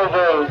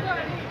ಮಹಿಳೆಗೆ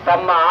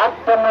ತಮ್ಮ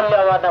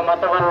ಆತ್ಮಮೂಲ್ಯವಾದ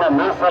ಮತವನ್ನು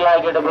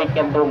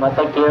ಮೀಸಲಾಗಿಡಬೇಕೆಂದು ಮತ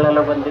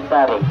ಕೇಳಲು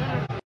ಬಂದಿದ್ದಾರೆ.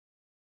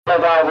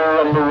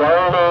 ಬೆಳಗಾವಿಯಲ್ಲಿ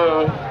ಒಳ್ಳೆ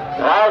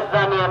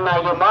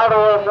ರಾಜಧಾನಿಯನ್ನಾಗಿ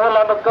ಮಾಡುವ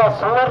ಮೂಲಕ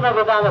ಸುವರ್ಣ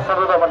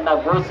ವಿಧಾನಸೌಧವನ್ನ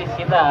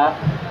ಘೋಷಿಸಿದ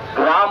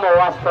ಗ್ರಾಮ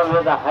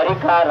ವಾಸ್ತವ್ಯದ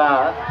ಹರಿಕಾರ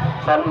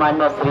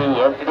ಸನ್ಮಾನ್ಯ ಶ್ರೀ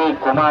ಎಚ್.ಡಿ.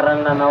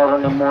 ಕುಮಾರಣ್ಣನವರು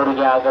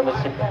ನಿಮ್ಮೂರಿಗೆ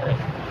ಆಗಮಿಸಿದ್ದಾರೆ.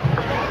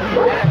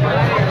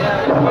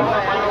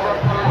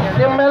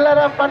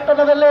 ನಿಮ್ಮೆಲ್ಲರ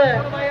ಪಟ್ಟಣದಲ್ಲಿ,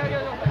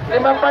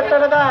 ನಿಮ್ಮ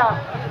ಪಟ್ಟಣದ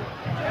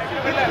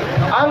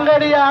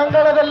ಅಂಗಡಿಯ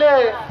ಅಂಗಳದಲ್ಲಿ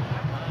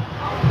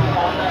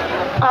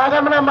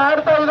ಆಗಮನ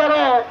ಮಾಡ್ತಾ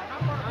ಇದ್ದಾರೆ.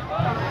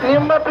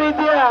 ನಿಮ್ಮ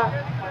ಪ್ರೀತಿಯ,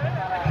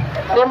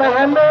 ನಿಮ್ಮ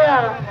ಹೆಮ್ಮೆಯ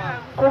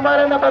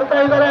ಕುಮಾರಣ್ಣ ಬರ್ತಾ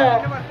ಇದ್ದಾರೆ.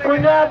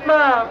 ಪುಣ್ಯಾತ್ಮ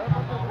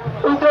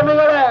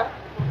ಉದ್ಯಮಿಗಳೇ,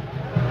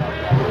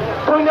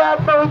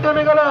 ಪುಣ್ಯಾತ್ಮ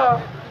ಉದ್ಯಮಿಗಳು,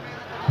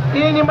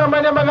 ಈ ನಿಮ್ಮ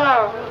ಮನೆ ಮಗ,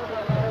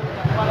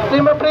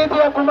 ನಿಮ್ಮ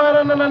ಪ್ರೀತಿಯ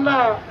ಕುಮಾರಣ್ಣನನ್ನ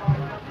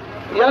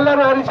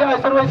ಎಲ್ಲರೂ ಹರಿಸಿ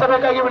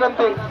ಆಶೀರ್ವದಿಸಬೇಕಾಗಿ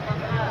ವಿನಂತಿ.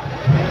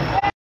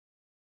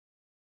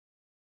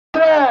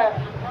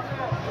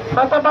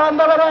 ಮತ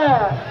ಬಾಂಧವರೇ,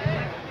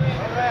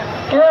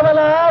 ಕೇವಲ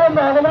ಒಂದು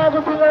 14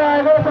 ತಿಂಗಳ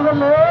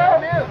ಆಡಳಿತದಲ್ಲಿ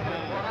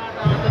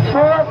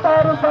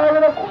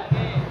 36,000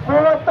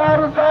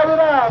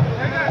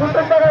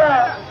 ಕುಟುಂಬಗಳ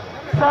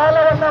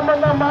ಸಾಲವನ್ನ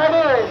ಮನ್ನಾ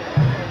ಮಾಡಿ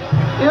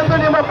ಇಂದು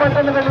ನಿಮ್ಮ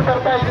ಪಟ್ಟಣದಲ್ಲಿ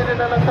ಬರ್ತಾ ಇದ್ದೀನಿ.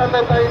 ನನ್ನ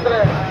ತಂದೆ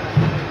ತಾಯಿದ್ರೆ,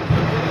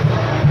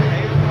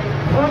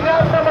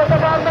 ಪುಣ್ಯಾತ್ಮ ಮತ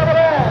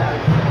ಬಾಂಧವರೇ,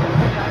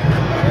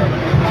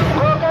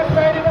 ಗೋಕಾಕ್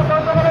ನಾಡಿನ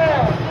ಬಂಧುಗಳೇ,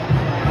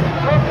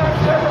 ಗೋಕಾಕ್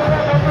ಕ್ಷೇತ್ರದ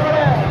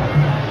ಬಂಧುಗಳೇ,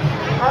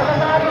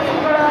 14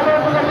 ತಿಂಗಳ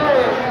ಆಡಳಿತದಲ್ಲಿ,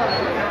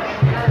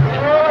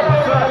 ಕೇವಲ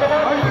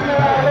 14 ತಿಂಗಳ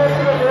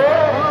ಆಡಳಿತದಲ್ಲಿ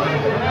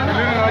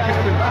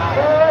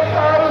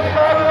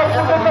 36,000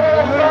 ಕುಟುಂಬಗಳ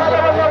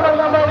ಸಾಲವನ್ನು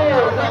ಮನ್ನಾ ಮಾಡಿ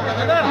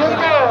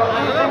ಇಂದು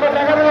ನಿಮ್ಮ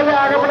ನಗರದಲ್ಲಿ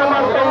ಆಗಮನ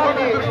ಮಾಡ್ತಾ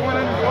ಇದ್ದೀನಿ.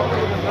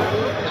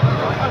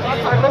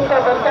 ಅಲ್ಲಿಂದ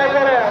ಬರ್ತಾ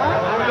ಇದ್ದಾರೆ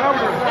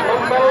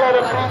ನಿಮ್ಮೆಲ್ಲರ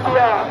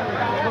ಪ್ರೀತಿಯ,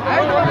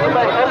 ನಿಮ್ಮ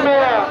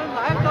ಹೆಮ್ಮೆಯ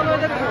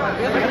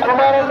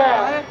ಕುಮಾರಣ್ಣ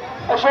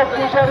ಅಶೋಕ್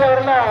ಪೂಜಾರಿ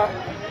ಅವರನ್ನ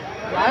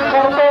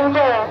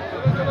ಕರೆದುಕೊಂಡು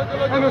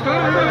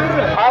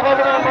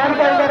ಆಗಮನ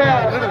ಮಾಡ್ತಾ ಇದ್ದಾರೆ.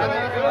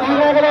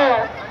 ಈಗಾಗಲೇ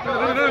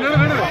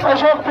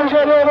ಅಶೋಕ್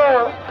ಪೂಜಾರಿ ಅವರು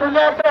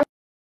ಪುಣ್ಯಾತ್ಮ,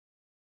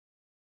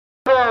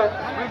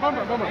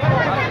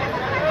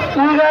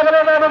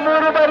 ಈಗಾಗಲೇ ನಾನು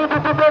 3 ಬಾರಿ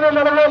ಬಿಟ್ಟಿದ್ದೇನೆ.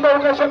 ನನಗೊಂದು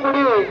ಅವಕಾಶ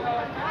ಕೊಡಿ.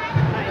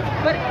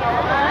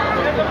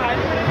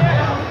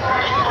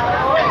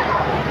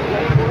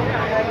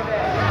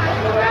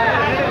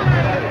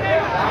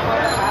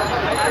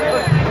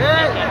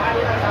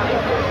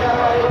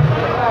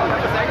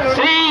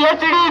 Shri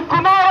H D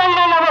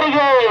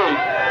ಕುಮಾರಣ್ಣನವರಿಗೆ,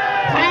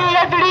 Shri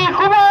H D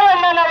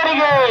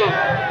ಕುಮಾರಣ್ಣನವರಿಗೆ,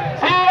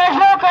 Shri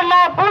ಅಶೋಕಣ್ಣ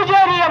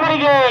Poojary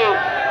ಅವರಿಗೆ,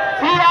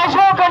 ಶ್ರೀ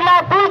ಅಶೋಕಣ್ಣ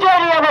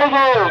ಪೂಜಾರಿ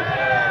ಅವರಿಗೆ,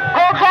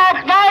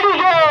 ಗೋಕಾಕ್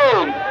ನಾಡಿಗೆ,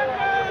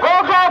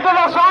 ಗೋಕಾಕದ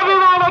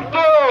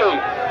ಸ್ವಾಭಿಮಾನಕ್ಕೆ,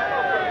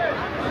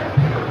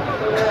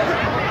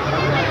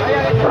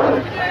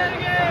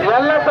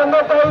 ಎಲ್ಲ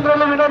ತಂದೆ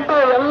ತಾಯಿಗಳಲ್ಲಿ ವಿನಂತಿ,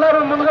 ಎಲ್ಲರೂ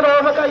ಮುಂದ್ಗಡೆ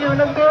ಹೋಗಬೇಕಾಗಿ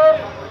ವಿನಂತಿ.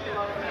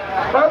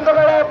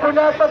 ಬಂಧುಗಳೇ,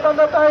 ಪುಣ್ಯಾತ್ಮ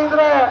ತಂದೆ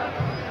ತಾಯಿದ್ರೆ,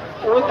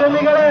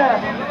 ಉದ್ಯಮಿಗಳೇ,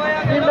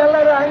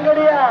 ನಿಮ್ಮೆಲ್ಲರ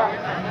ಅಂಗಡಿಯ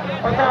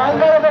ಒಂದು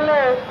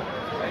ಅಂಗಳದಲ್ಲಿ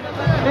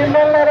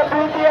ನಿಮ್ಮೆಲ್ಲರ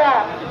ಪ್ರೀತಿಯ,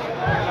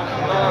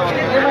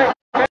 ನಿಮ್ಮ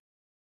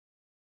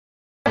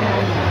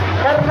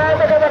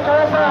ಕರ್ನಾಟಕದ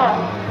ಕಳಸ,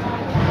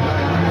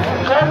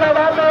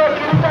 ಕನ್ನಡಾಂಬೆಯ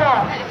ಕಿರೀಟ,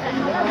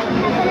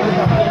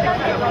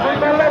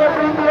 ನಿಮ್ಮೆಲ್ಲರ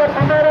ಪ್ರೀತಿಯ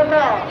ಕುಮಾರಣ್ಣ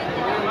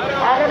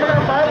ಆಗಮನ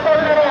ಮಾಡ್ತಾ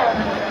ಇದ್ದಾರೆ.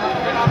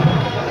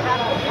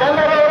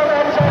 ಎಲ್ಲರೂ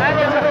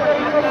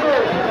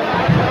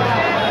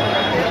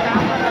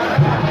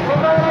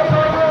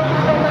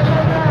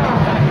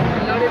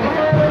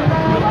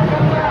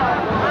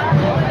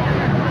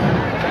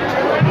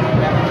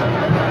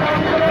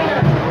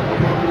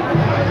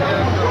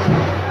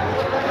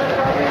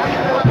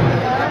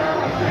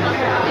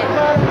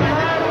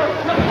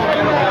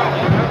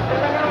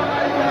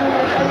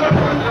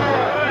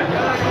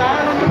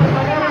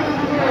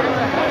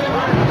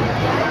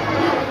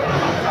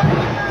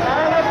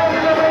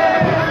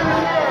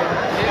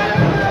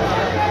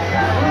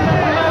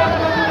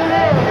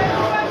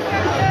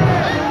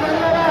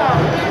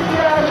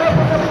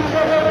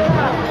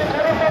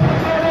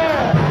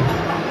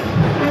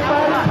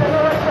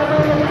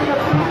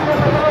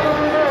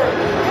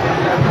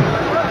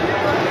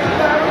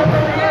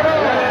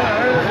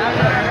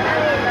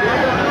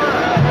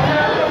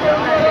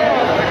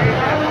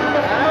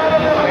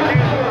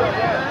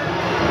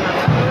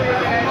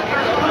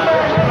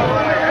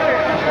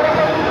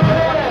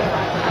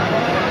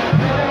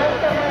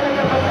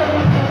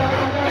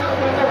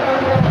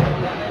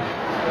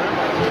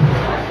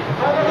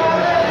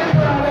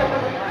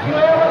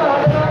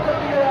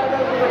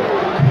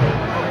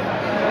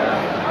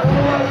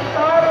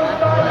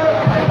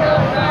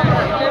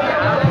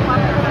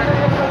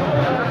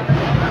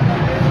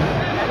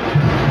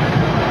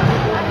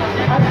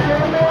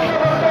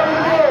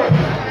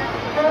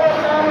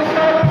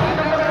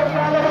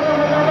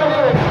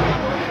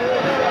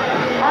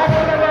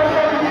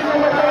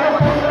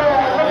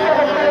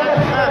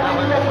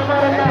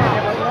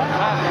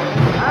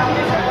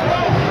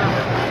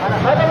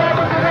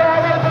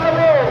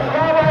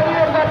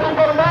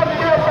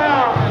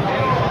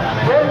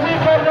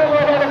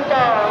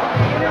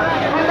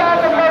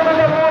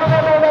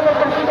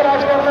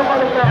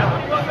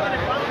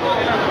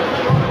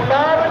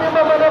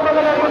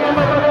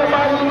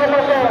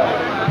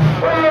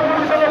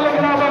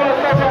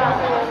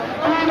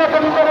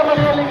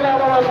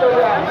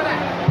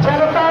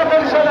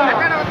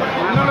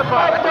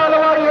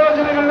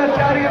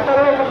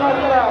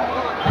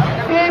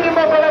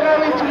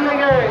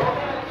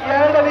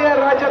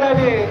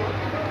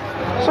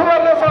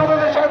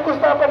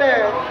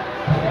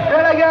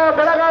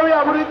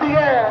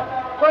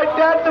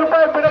ಕೋಟ್ಯಾಂತರ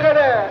ರೂಪಾಯಿ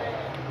ಬಿಡುಗಡೆ.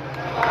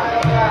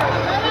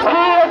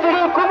 Shri H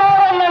D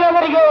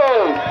ಕುಮಾರಣ್ಣನವರಿಗೆ,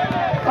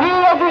 Shri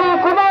H D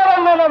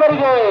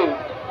ಕುಮಾರಣ್ಣನವರಿಗೆ,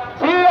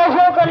 Shri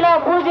ಅಶೋಕಣ್ಣ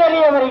Poojary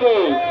ಅವರಿಗೆ.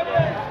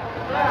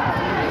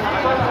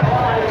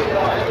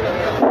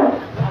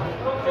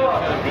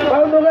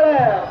 ಬಂಧುಗಳೇ,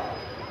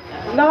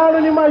 ನಾನು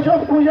ನಿಮ್ಮ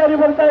ಅಶೋಕ್ ಪೂಜಾರಿ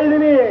ಬರ್ತಾ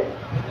ಇದ್ದೀನಿ.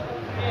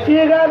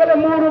 ಈಗಾಗಲೇ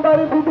 3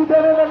 ಬಾರಿ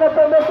ಬಿಟ್ಟಿದ್ದೇನೆ ನನ್ನ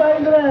ತಂದೆ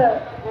ತಾಯಿದ್ರೆ,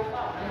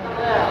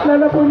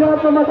 ನನ್ನ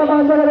ಪುಣ್ಯಾತ್ಮ ಮತ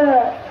ಬಾಂಧವರೇ.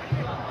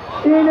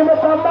 ಈ ನಿಮ್ಮ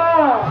ತಮ್ಮ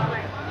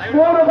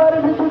 3 ಬಾರಿ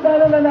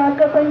ಬಿಟ್ಟಿದ್ದಾರೆ. ನನ್ನ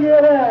ಅಕ್ಕ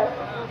ತಂಗಿಯರೇ,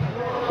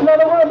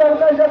 ನನಗೂ ಒಂದು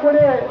ಅವಕಾಶ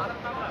ಕೊಡಿ.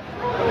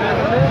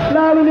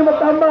 ನಾನು ನಿಮ್ಮ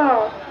ತಮ್ಮ,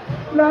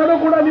 ನಾನು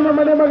ಕೂಡ ನಿಮ್ಮ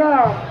ಮನೆ ಮಗ.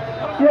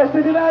 ಎಷ್ಟು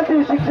ದಿನ ಅಂತ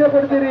ಈ ಶಿಕ್ಷೆ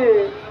ಕೊಡ್ತೀರಿ?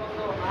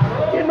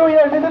 ಇನ್ನು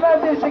ಎಷ್ಟು ದಿನ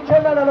ಅಂತ ಈ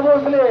ಶಿಕ್ಷೆನ ನಾನು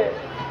ಅನುಭವಿಸಲಿ?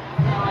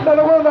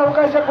 ನನಗೂ ಒಂದು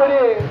ಅವಕಾಶ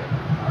ಕೊಡಿ.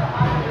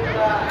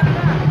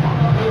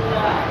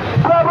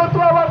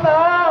 ಪ್ರಭುತ್ವವನ್ನ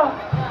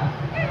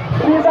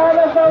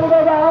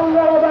ವಿಧಾನಸೌಧದ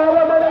ಅಂಗಳದ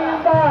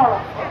ಅರಮನೆಯಿಂದ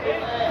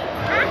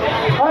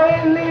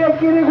ಇಲ್ಲಿಯ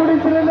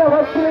ಕಿರಿಗುಡಿಸಿಲಿನ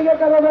ಹೊತ್ತಿಲಿಗೆ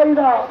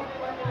ಕರೆದೊಯ್ದ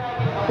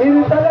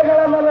ಹಿರಿ ತಲೆಗಳ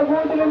ಮನ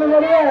ಗೂಟಿಲಿನ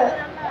ನಡುವೆ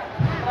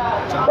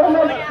ತನ್ನ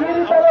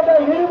ಕಿರಿತನದ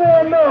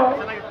ಹಿರಿಮೆಯನ್ನು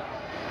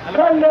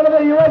ಕನ್ನಡದ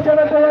ಯುವ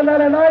ಜನತೆಯ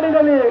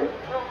ನಾಡಿನಲ್ಲಿ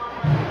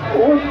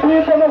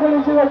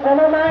ಉದ್ದೀಪನಗೊಳಿಸುವ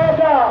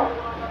ಜನನಾಯಕ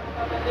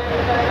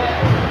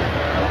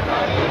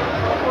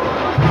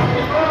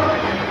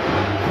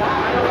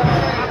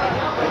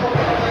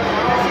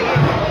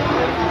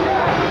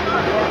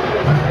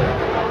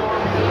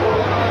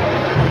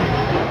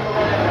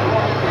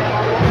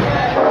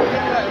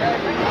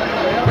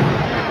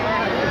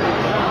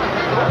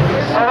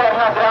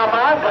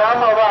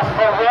ಗ್ರಾಮ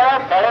ವಾಸ್ತವ್ಯ,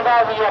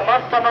 ಬೆಳಗಾವಿಯ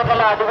ಮೊಟ್ಟ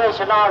ಮೊದಲ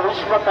ಅಧಿವೇಶನ,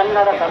 ವಿಶ್ವ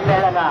ಕನ್ನಡ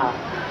ಸಮ್ಮೇಳನ,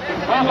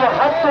 ಹೀಗೆ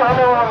 10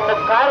 ಹಲವು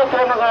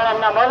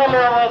ಕಾರ್ಯಕ್ರಮಗಳನ್ನು ಮೊದಲ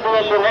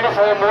ಅವಧಿಯಲ್ಲಿ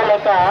ನಡೆಸುವ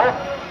ಮೂಲಕ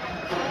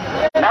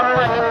ನಮ್ಮ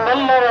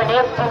ನಿಮ್ಮೆಲ್ಲರ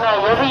ನೆಚ್ಚಿನ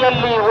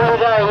ಎದೆಯಲ್ಲಿ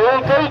ಉಳಿದ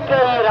ಏಕೈಕ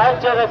ಈ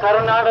ರಾಜ್ಯದ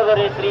ಕರುನಾಡದ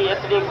ಶ್ರೀ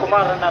ಎಚ್ ಡಿ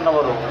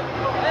ಕುಮಾರಣ್ಣನವರು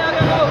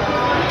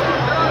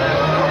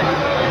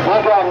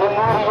ಈಗ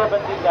ನಿಮ್ಮೂರಿಗೆ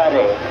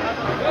ಬಂದಿದ್ದಾರೆ.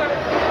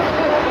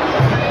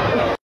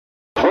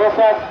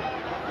 ಗೋಕಾಕ್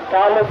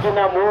ತಾಲೂಕಿನ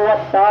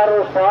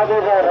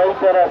 36,000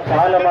 ರೈತರ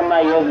ಸಾಲ ಮನ್ನಾ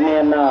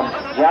ಯೋಜನೆಯನ್ನ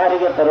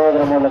ಜಾರಿಗೆ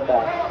ತರುವುದರ ಮೂಲಕ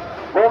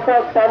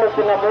ಗೋಕಾಕ್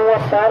ತಾಲೂಕಿನ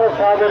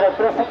 36,000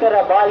 ಕೃಷಿಕರ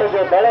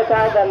ಬಾಳಿಗೆ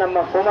ಬೆಳಕಾದ ನಮ್ಮ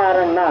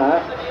ಕುಮಾರಣ್ಣ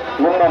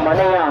ನಿಮ್ಮ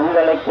ಮನೆಯ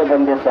ಅಂಗಳಕ್ಕೆ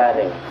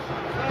ಬಂದಿದ್ದಾರೆ.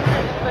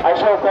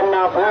 ಅಶೋಕಣ್ಣ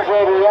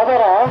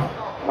ಪೂಜಾರಿಯವರ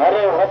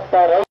ಹೊರೆ ಹೊತ್ತ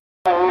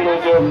ರೈತರ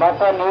ಹೀಳಿಗೆ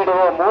ಮತ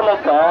ನೀಡುವ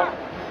ಮೂಲಕ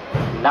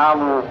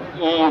ನಾವು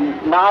ಈ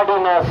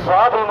ನಾಡಿನ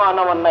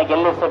ಸ್ವಾಭಿಮಾನವನ್ನ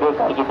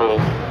ಗೆಲ್ಲಿಸಬೇಕಾಗಿದೆ,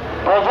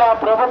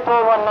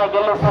 ಪ್ರಜಾಪ್ರಭುತ್ವವನ್ನ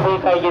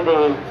ಗೆಲ್ಲಿಸಬೇಕಾಗಿದೆ,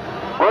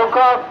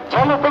 ಗೋಕಾಕ್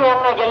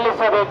ಜನತೆಯನ್ನ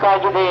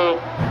ಗೆಲ್ಲಿಸಬೇಕಾಗಿದೆ.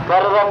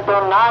 ಕರೆದಂತೂ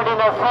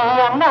ನಾಡಿನ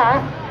ಸಿಹಿಯನ್ನ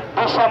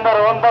ಡಿಸೆಂಬರ್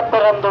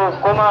 9ರಂದು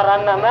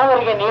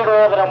ಕುಮಾರಣ್ಣನವರಿಗೆ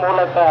ನೀಡುವುದರ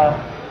ಮೂಲಕ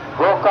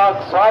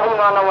ಗೋಕಾಕ್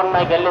ಸ್ವಾಭಿಮಾನವನ್ನ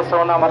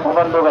ಗೆಲ್ಲಿಸೋಣ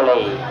ಮತಬಂಧುಗಳೇ.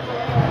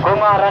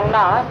 ಕುಮಾರಣ್ಣ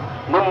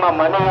ನಿಮ್ಮ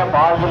ಮನೆಯ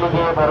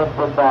ಬಾಗಿಲಿಗೆ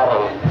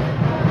ಬರುತ್ತಿದ್ದಾರೆ.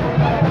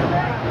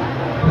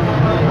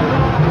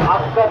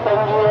 ಅಕ್ಕ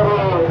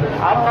ತಂಗಿಯರೇ,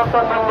 ಅಣ್ಣ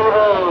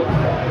ತಮ್ಮಂದಿರೇ,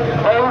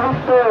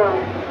 ದಯವಿಟ್ಟು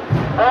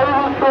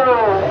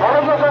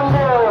ಹೊರಗೆ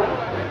ಬಂದು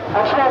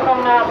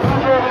ಅಶೋಕಣ್ಣ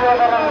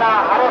ಪೂಜಾರಿಯವರನ್ನ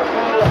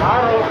ಹರಸಿ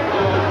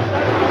ಹಾರೈಸಿ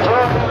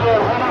ಜೋಡಿಗೆ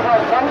ಹಿಡಿದ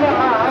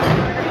ಸಂಗಮ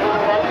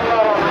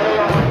ನಿಮ್ಮೆಲ್ಲರ ಮನೆಯ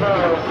ಮುಂದೆ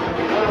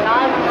ಈ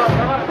ನಾಡಿನ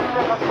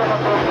ಸಮಸ್ಯೆ ಮತ್ತು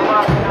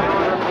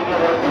ಕುಮಾರಣ್ಣನವರೊಂದಿಗೆ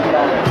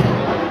ಬರುತ್ತಿದ್ದಾರೆ.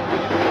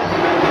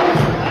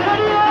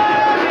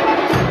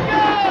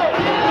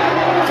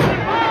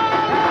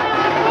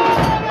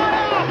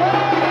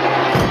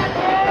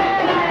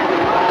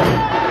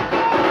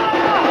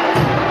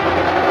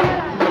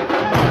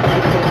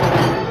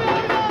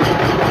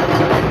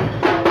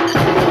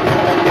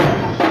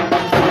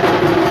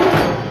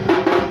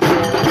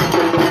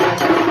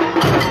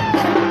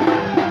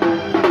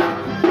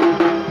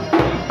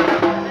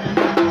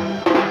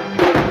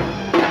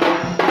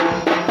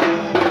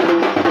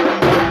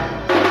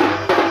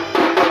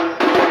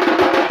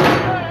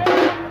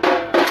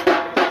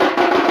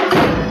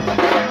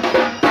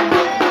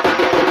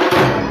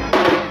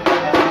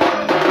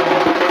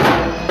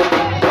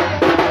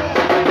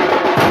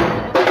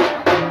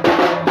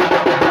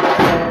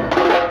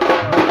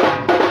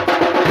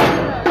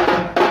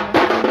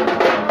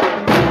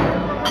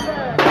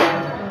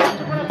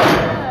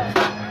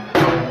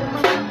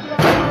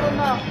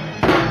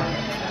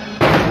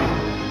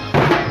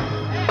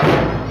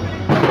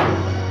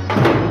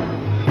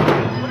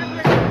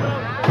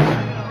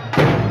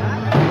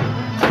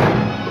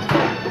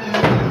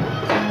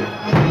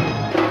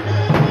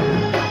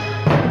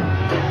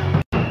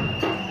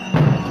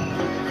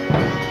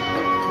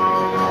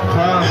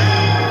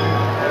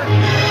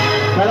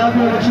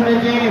 लक्ष्मी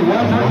जी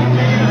लेके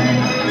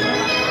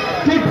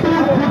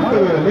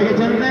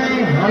चल रहे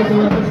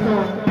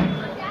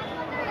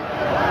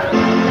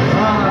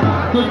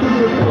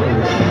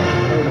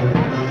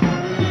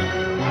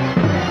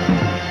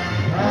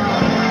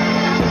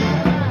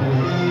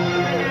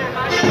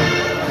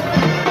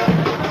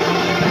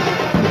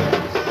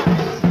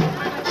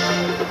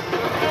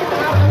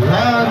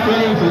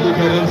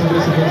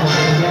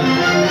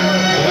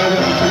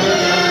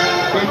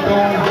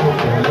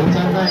हैं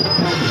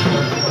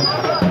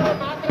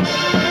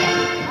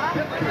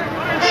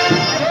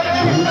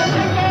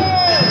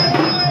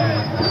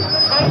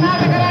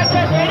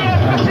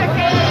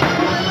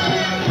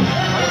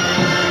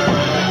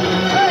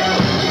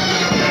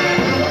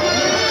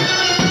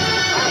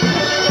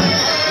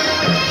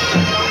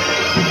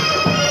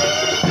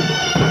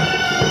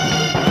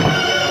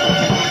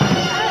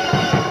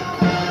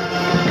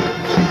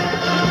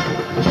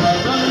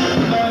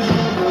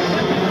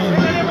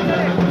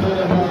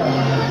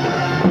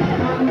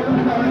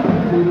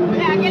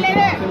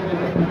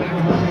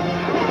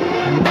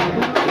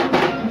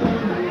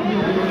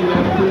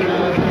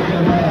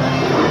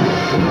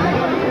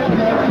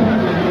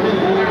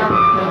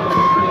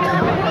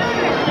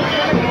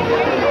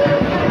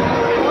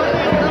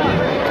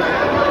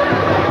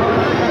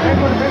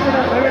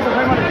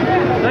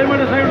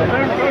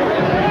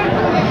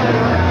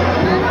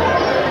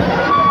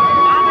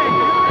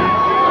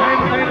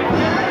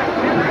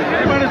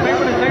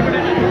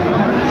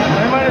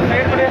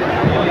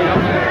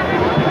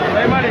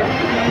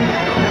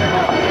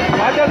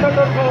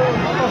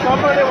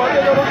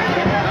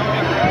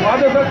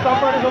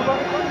ಸ್ಟಾಪ್ ಮಾಡಿ ಸ್ವಲ್ಪ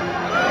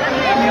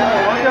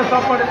ಆಡಿಯೋ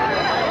ಸ್ಟಾಪ್ ಮಾಡಿ.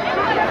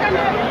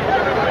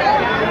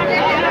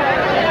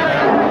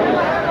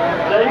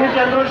 ದಯವಿಟ್ಟು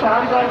ಎಲ್ಲರೂ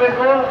ಶಾಂತ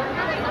ಆಗಬೇಕು.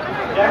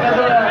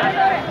 ಯಾಕಂದ್ರೆ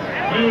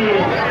ಈ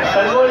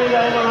ಸಂಗೊಳ್ಳಿ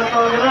ರಾಯಣ್ಣ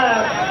ಮತ್ತವರ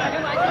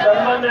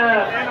ಸನ್ಮಾನ್ಯ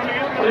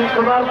ಶ್ರೀ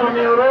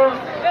ಕುಮಾರಸ್ವಾಮಿ ಅವರು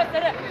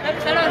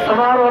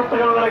ಸುಮಾರು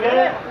ವರ್ಷಗಳವರೆಗೆ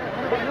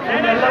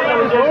ನಿಮ್ಮೆಲ್ಲರನ್ನ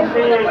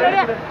ಉದ್ದೇಶಿಸಿ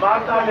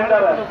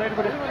ಮಾತನಾಡಿದ್ದಾರೆ.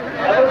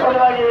 ಅದರ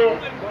ಸಲುವಾಗಿ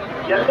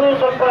ಎಲ್ಲರೂ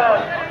ಸ್ವಲ್ಪ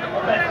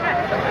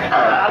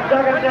ಅರ್ಧ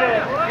ಗಂಟೆ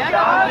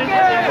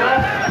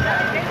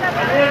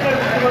ಅನೇಕ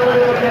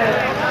ವಿಷಯಗಳ ಬಗ್ಗೆ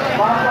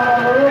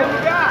ಮಾತನಾಡಲು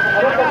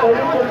ಅದಕ್ಕೆ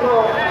ದಯವಿಟ್ಟು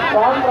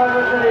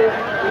ಶಾಂತರಾಗಿ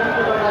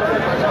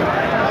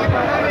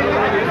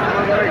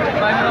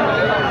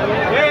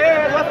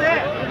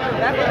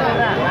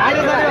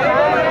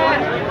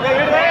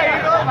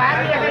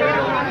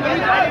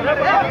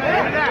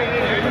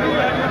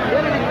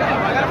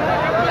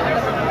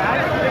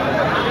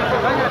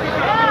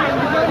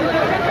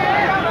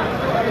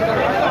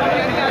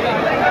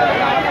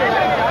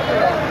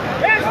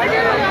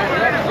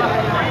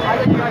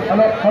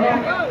हेलो हेलो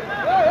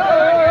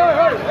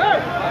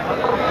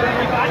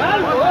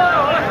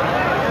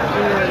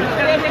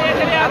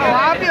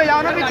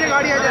ಯಾವ पीछे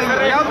गाड़ी आ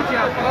जाएगी ಯಾವ पीछे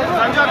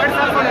संजय कट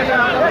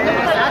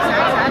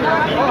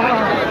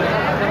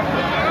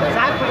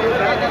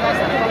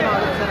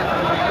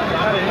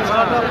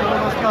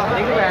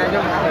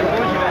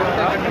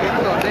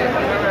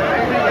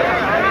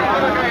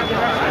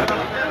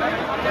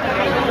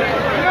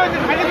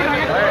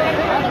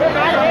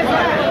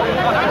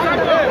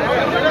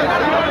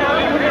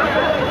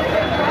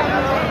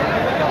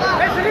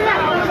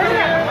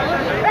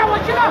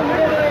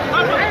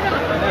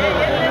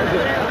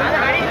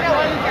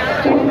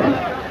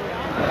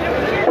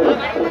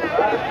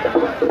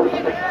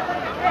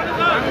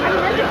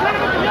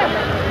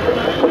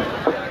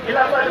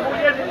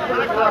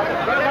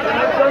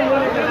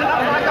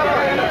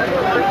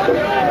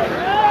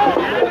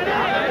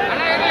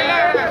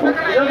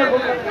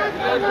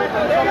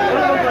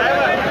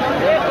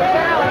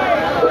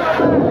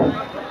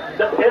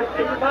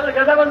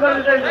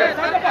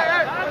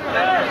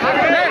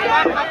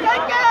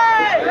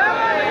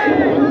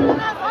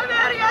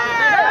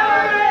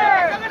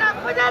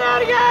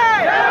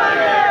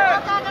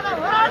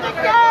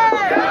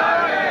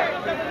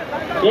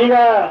ಈಗ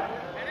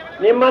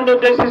ನಿಮ್ಮನ್ನು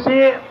ಉದ್ದೇಶಿಸಿ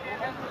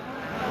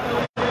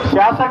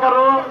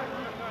ಶಾಸಕರು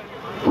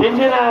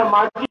ಹಿಂದಿನ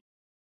ಮಾಜಿ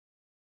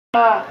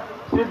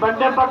ಶ್ರೀ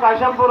ಬಂಡೆಪ್ಪ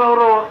ಕಾಶಂಪುರ್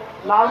ಅವರು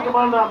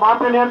 4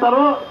 ಮಾತನ್ನು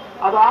ಹೇಳ್ತಾರು.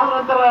 ಅದಾದ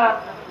ನಂತರ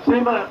ಶ್ರೀ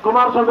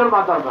ಕುಮಾರಸ್ವಾಮಿ ಅವರು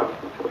ಮಾತಾಡ್ತಾರೆ.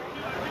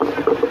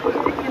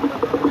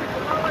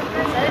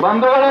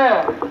 ಬಂಧುಗಳೇ,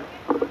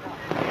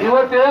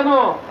 ಇವತ್ತೇನು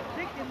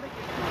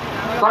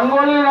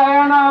ಸಂಗೊಳ್ಳಿ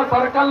ರಾಯಣ್ಣ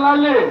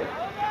ಸರ್ಕಲ್ನಲ್ಲಿ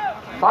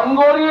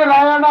ಸಂಗೊಳ್ಳಿ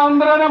ರಾಯಣ್ಣ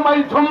ಅಂದ್ರೇನೆ ಮೈ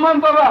ಝುಮ್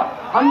ಅಂತದ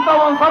ಅಂತ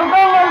ಒಂದು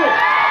ಸರ್ಕಲ್ನಲ್ಲಿ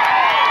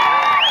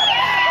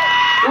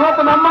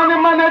ಇವತ್ತು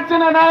ನಿಮ್ಮ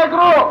ನೆಚ್ಚಿನ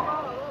ನಾಯಕರು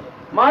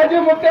ಮಾಜಿ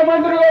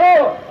ಮುಖ್ಯಮಂತ್ರಿಗಳು,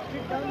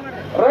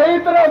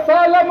 ರೈತರ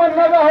ಸಾಲ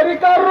ಮನ್ನಾದ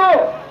ಹರಿಕಾರರು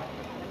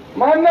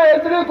ಮಾನ್ಯ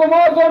ಎಚ್.ಡಿ.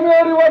 ಕುಮಾರಸ್ವಾಮಿ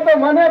ಅವರು ಇವತ್ತು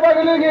ಮನೆ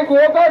ಬಾಗಿಲಿಗೆ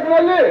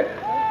ಗೋಕಾಕ್ನಲ್ಲಿ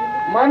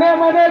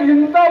ಮನೆಗೆ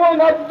ಇಂಥ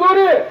ಒಂದು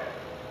ಅದ್ದೂರಿ,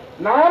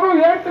 ನಾನು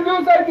 8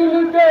 ದಿವಸ ಆಯ್ತು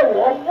ಇಲ್ಲಿದ್ದೆ,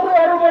 ಒಬ್ಬರು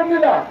ಹೊರ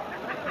ಬಂದಿಲ್ಲ.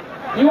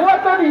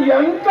 ಇವತ್ತು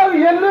ಎಂತ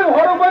ಎಲ್ಲಿ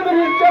ಹೊರ ಬಂದ್ರೆ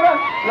ಇರ್ತಾರ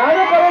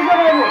ನಾನೇ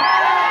ಕರೆಸ್ತೀನಿ.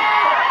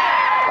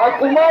 ಆ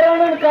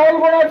ಕುಮಾರಣ್ಣನ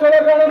ಕಾಲ್ಗುಣ ಚಲೋ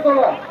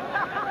ಕಾಣಿಸ್ತದ.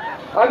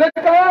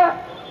 ಅದಕ್ಕ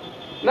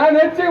ನಾನು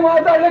ಹೆಚ್ಚಿಗೆ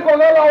ಮಾತಾಡ್ಲಿಕ್ಕೆ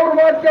ಹೋಗಲ್ಲ, ಅವ್ರ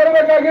ಮಾತು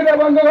ಕೇಳಬೇಕಾಗಿದೆ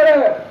ಬಂಧುಗಳೇ.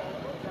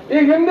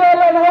 ಈಗ ಹಿಂದೆ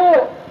ಎಲ್ಲ ನಾವು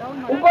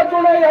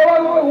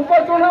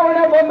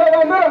ಉಪಚುನಾವಣೆ ಬಂದವ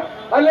ಅಂದ್ರೆ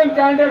ಅಲ್ಲಿನ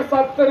ಕ್ಯಾಂಡಿಡೇಟ್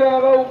ಸತ್ತರೆ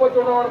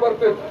ಉಪಚುನಾವಣೆ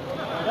ಬರ್ತಿತ್ತು.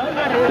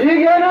 ಈಗ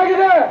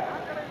ಏನಾಗಿದೆ,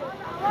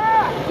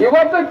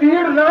 ಇವತ್ತು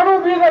ನಾನು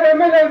ಬೀದರ್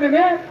MLA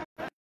ಇದ್ದೀನಿ,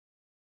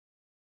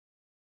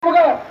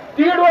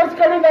 ತೀಡ್ ವರ್ಷ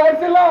ಕಡೆಯಿಂದ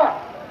ಆಯ್ತಿಲ್ಲ.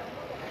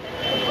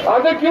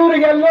 ಅದಕ್ಕೆ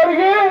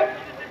ಇವ್ರಿಗೆಲ್ಲರಿಗೆ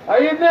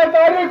 5ನೇ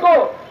ತಾರೀಕು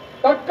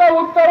ತಕ್ಕ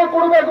ಉತ್ತರ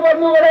ಕೊಡಬೇಕು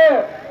ಬಂಧುಗಳೇ.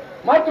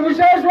 ಮತ್ತು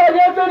ವಿಶೇಷವಾಗಿ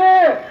ಹೇಳ್ತೀನಿ,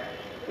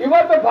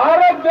 ಇವತ್ತು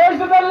ಭಾರತ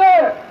ದೇಶದಲ್ಲೇ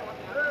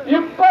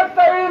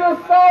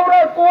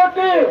 25,000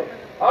 ಕೋಟಿ,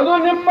 ಅದು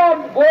ನಿಮ್ಮ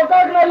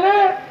ಗೋಕಾಕ್ನಲ್ಲಿ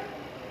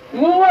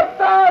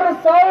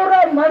 36,000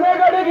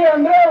 ಮನೆಗಳಿಗೆ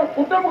ಅಂದ್ರೆ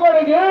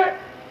ಕುಟುಂಬಗಳಿಗೆ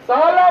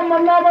ಸಾಲ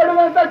ಮನ್ನಾ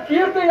ಮಾಡುವಂತ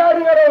ಕೀರ್ತಿ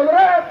ಯಾರಿಗಾರ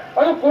ಹೋದ್ರೆ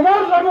ಅದು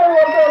ಕುಮಾರಸ್ವಾಮಿ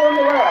ಅವರು.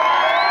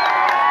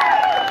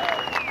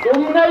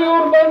 ಸುಮ್ಮನೆ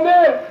ಇವ್ರು ಬಂದು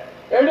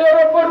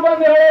ಯಡಿಯೂರಪ್ಪರು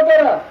ಬಂದು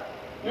ಹೇಳ್ತಾರ,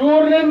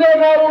 ಇವ್ರನಿಂದ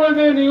ನಾವು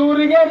ಉಳಿದೀನಿ,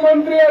 ಇವರಿಗೆ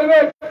ಮಂತ್ರಿ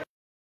ಆಗ್ಬೇಕು.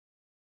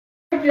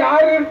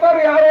 ಯಾರು ಇರ್ತಾರೆ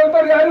ಯಾರು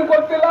ಹೋಗ್ತಾರೆ ಯಾರಿಗೂ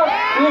ಗೊತ್ತಿಲ್ಲ,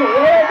 ಇವ್ರು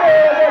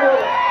ಹೇಳ್ತಾರೆ.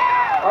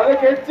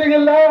 ಅದಕ್ಕೆ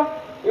ಹೆಚ್ಚಿಗಿಲ್ಲ.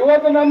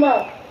 ಇವತ್ತು ನಮ್ಮ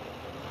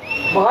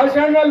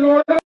ಭಾಷಣದಲ್ಲಿ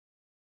ನೋಡಿದ್ರೆ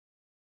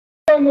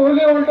ಒಂದು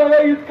ಹುಲಿ ಹೊಂಟದ,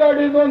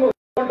 ಇತ್ಕಾಡಿ ಒಂದು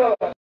ಹೊಂಟದ.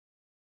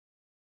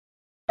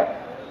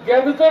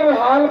 ಗೆದ್ದರ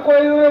ಹಾಲು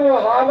ಕೊಯ್ದ್ರೆ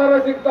ಹಾಲರ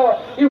ಸಿಗ್ತಾವ,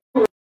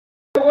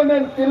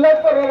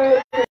 ತಿಲ್ಲತ್ತರ.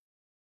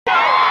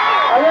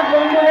 ಅದಕ್ಕೆ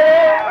ಬಂದು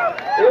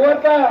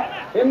ಇವತ್ತ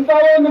ಇಂಥ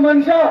ಒಂದು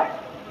ಮನುಷ್ಯ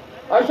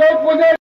ಅಶೋಕ್ ಪೂಜಾರಿ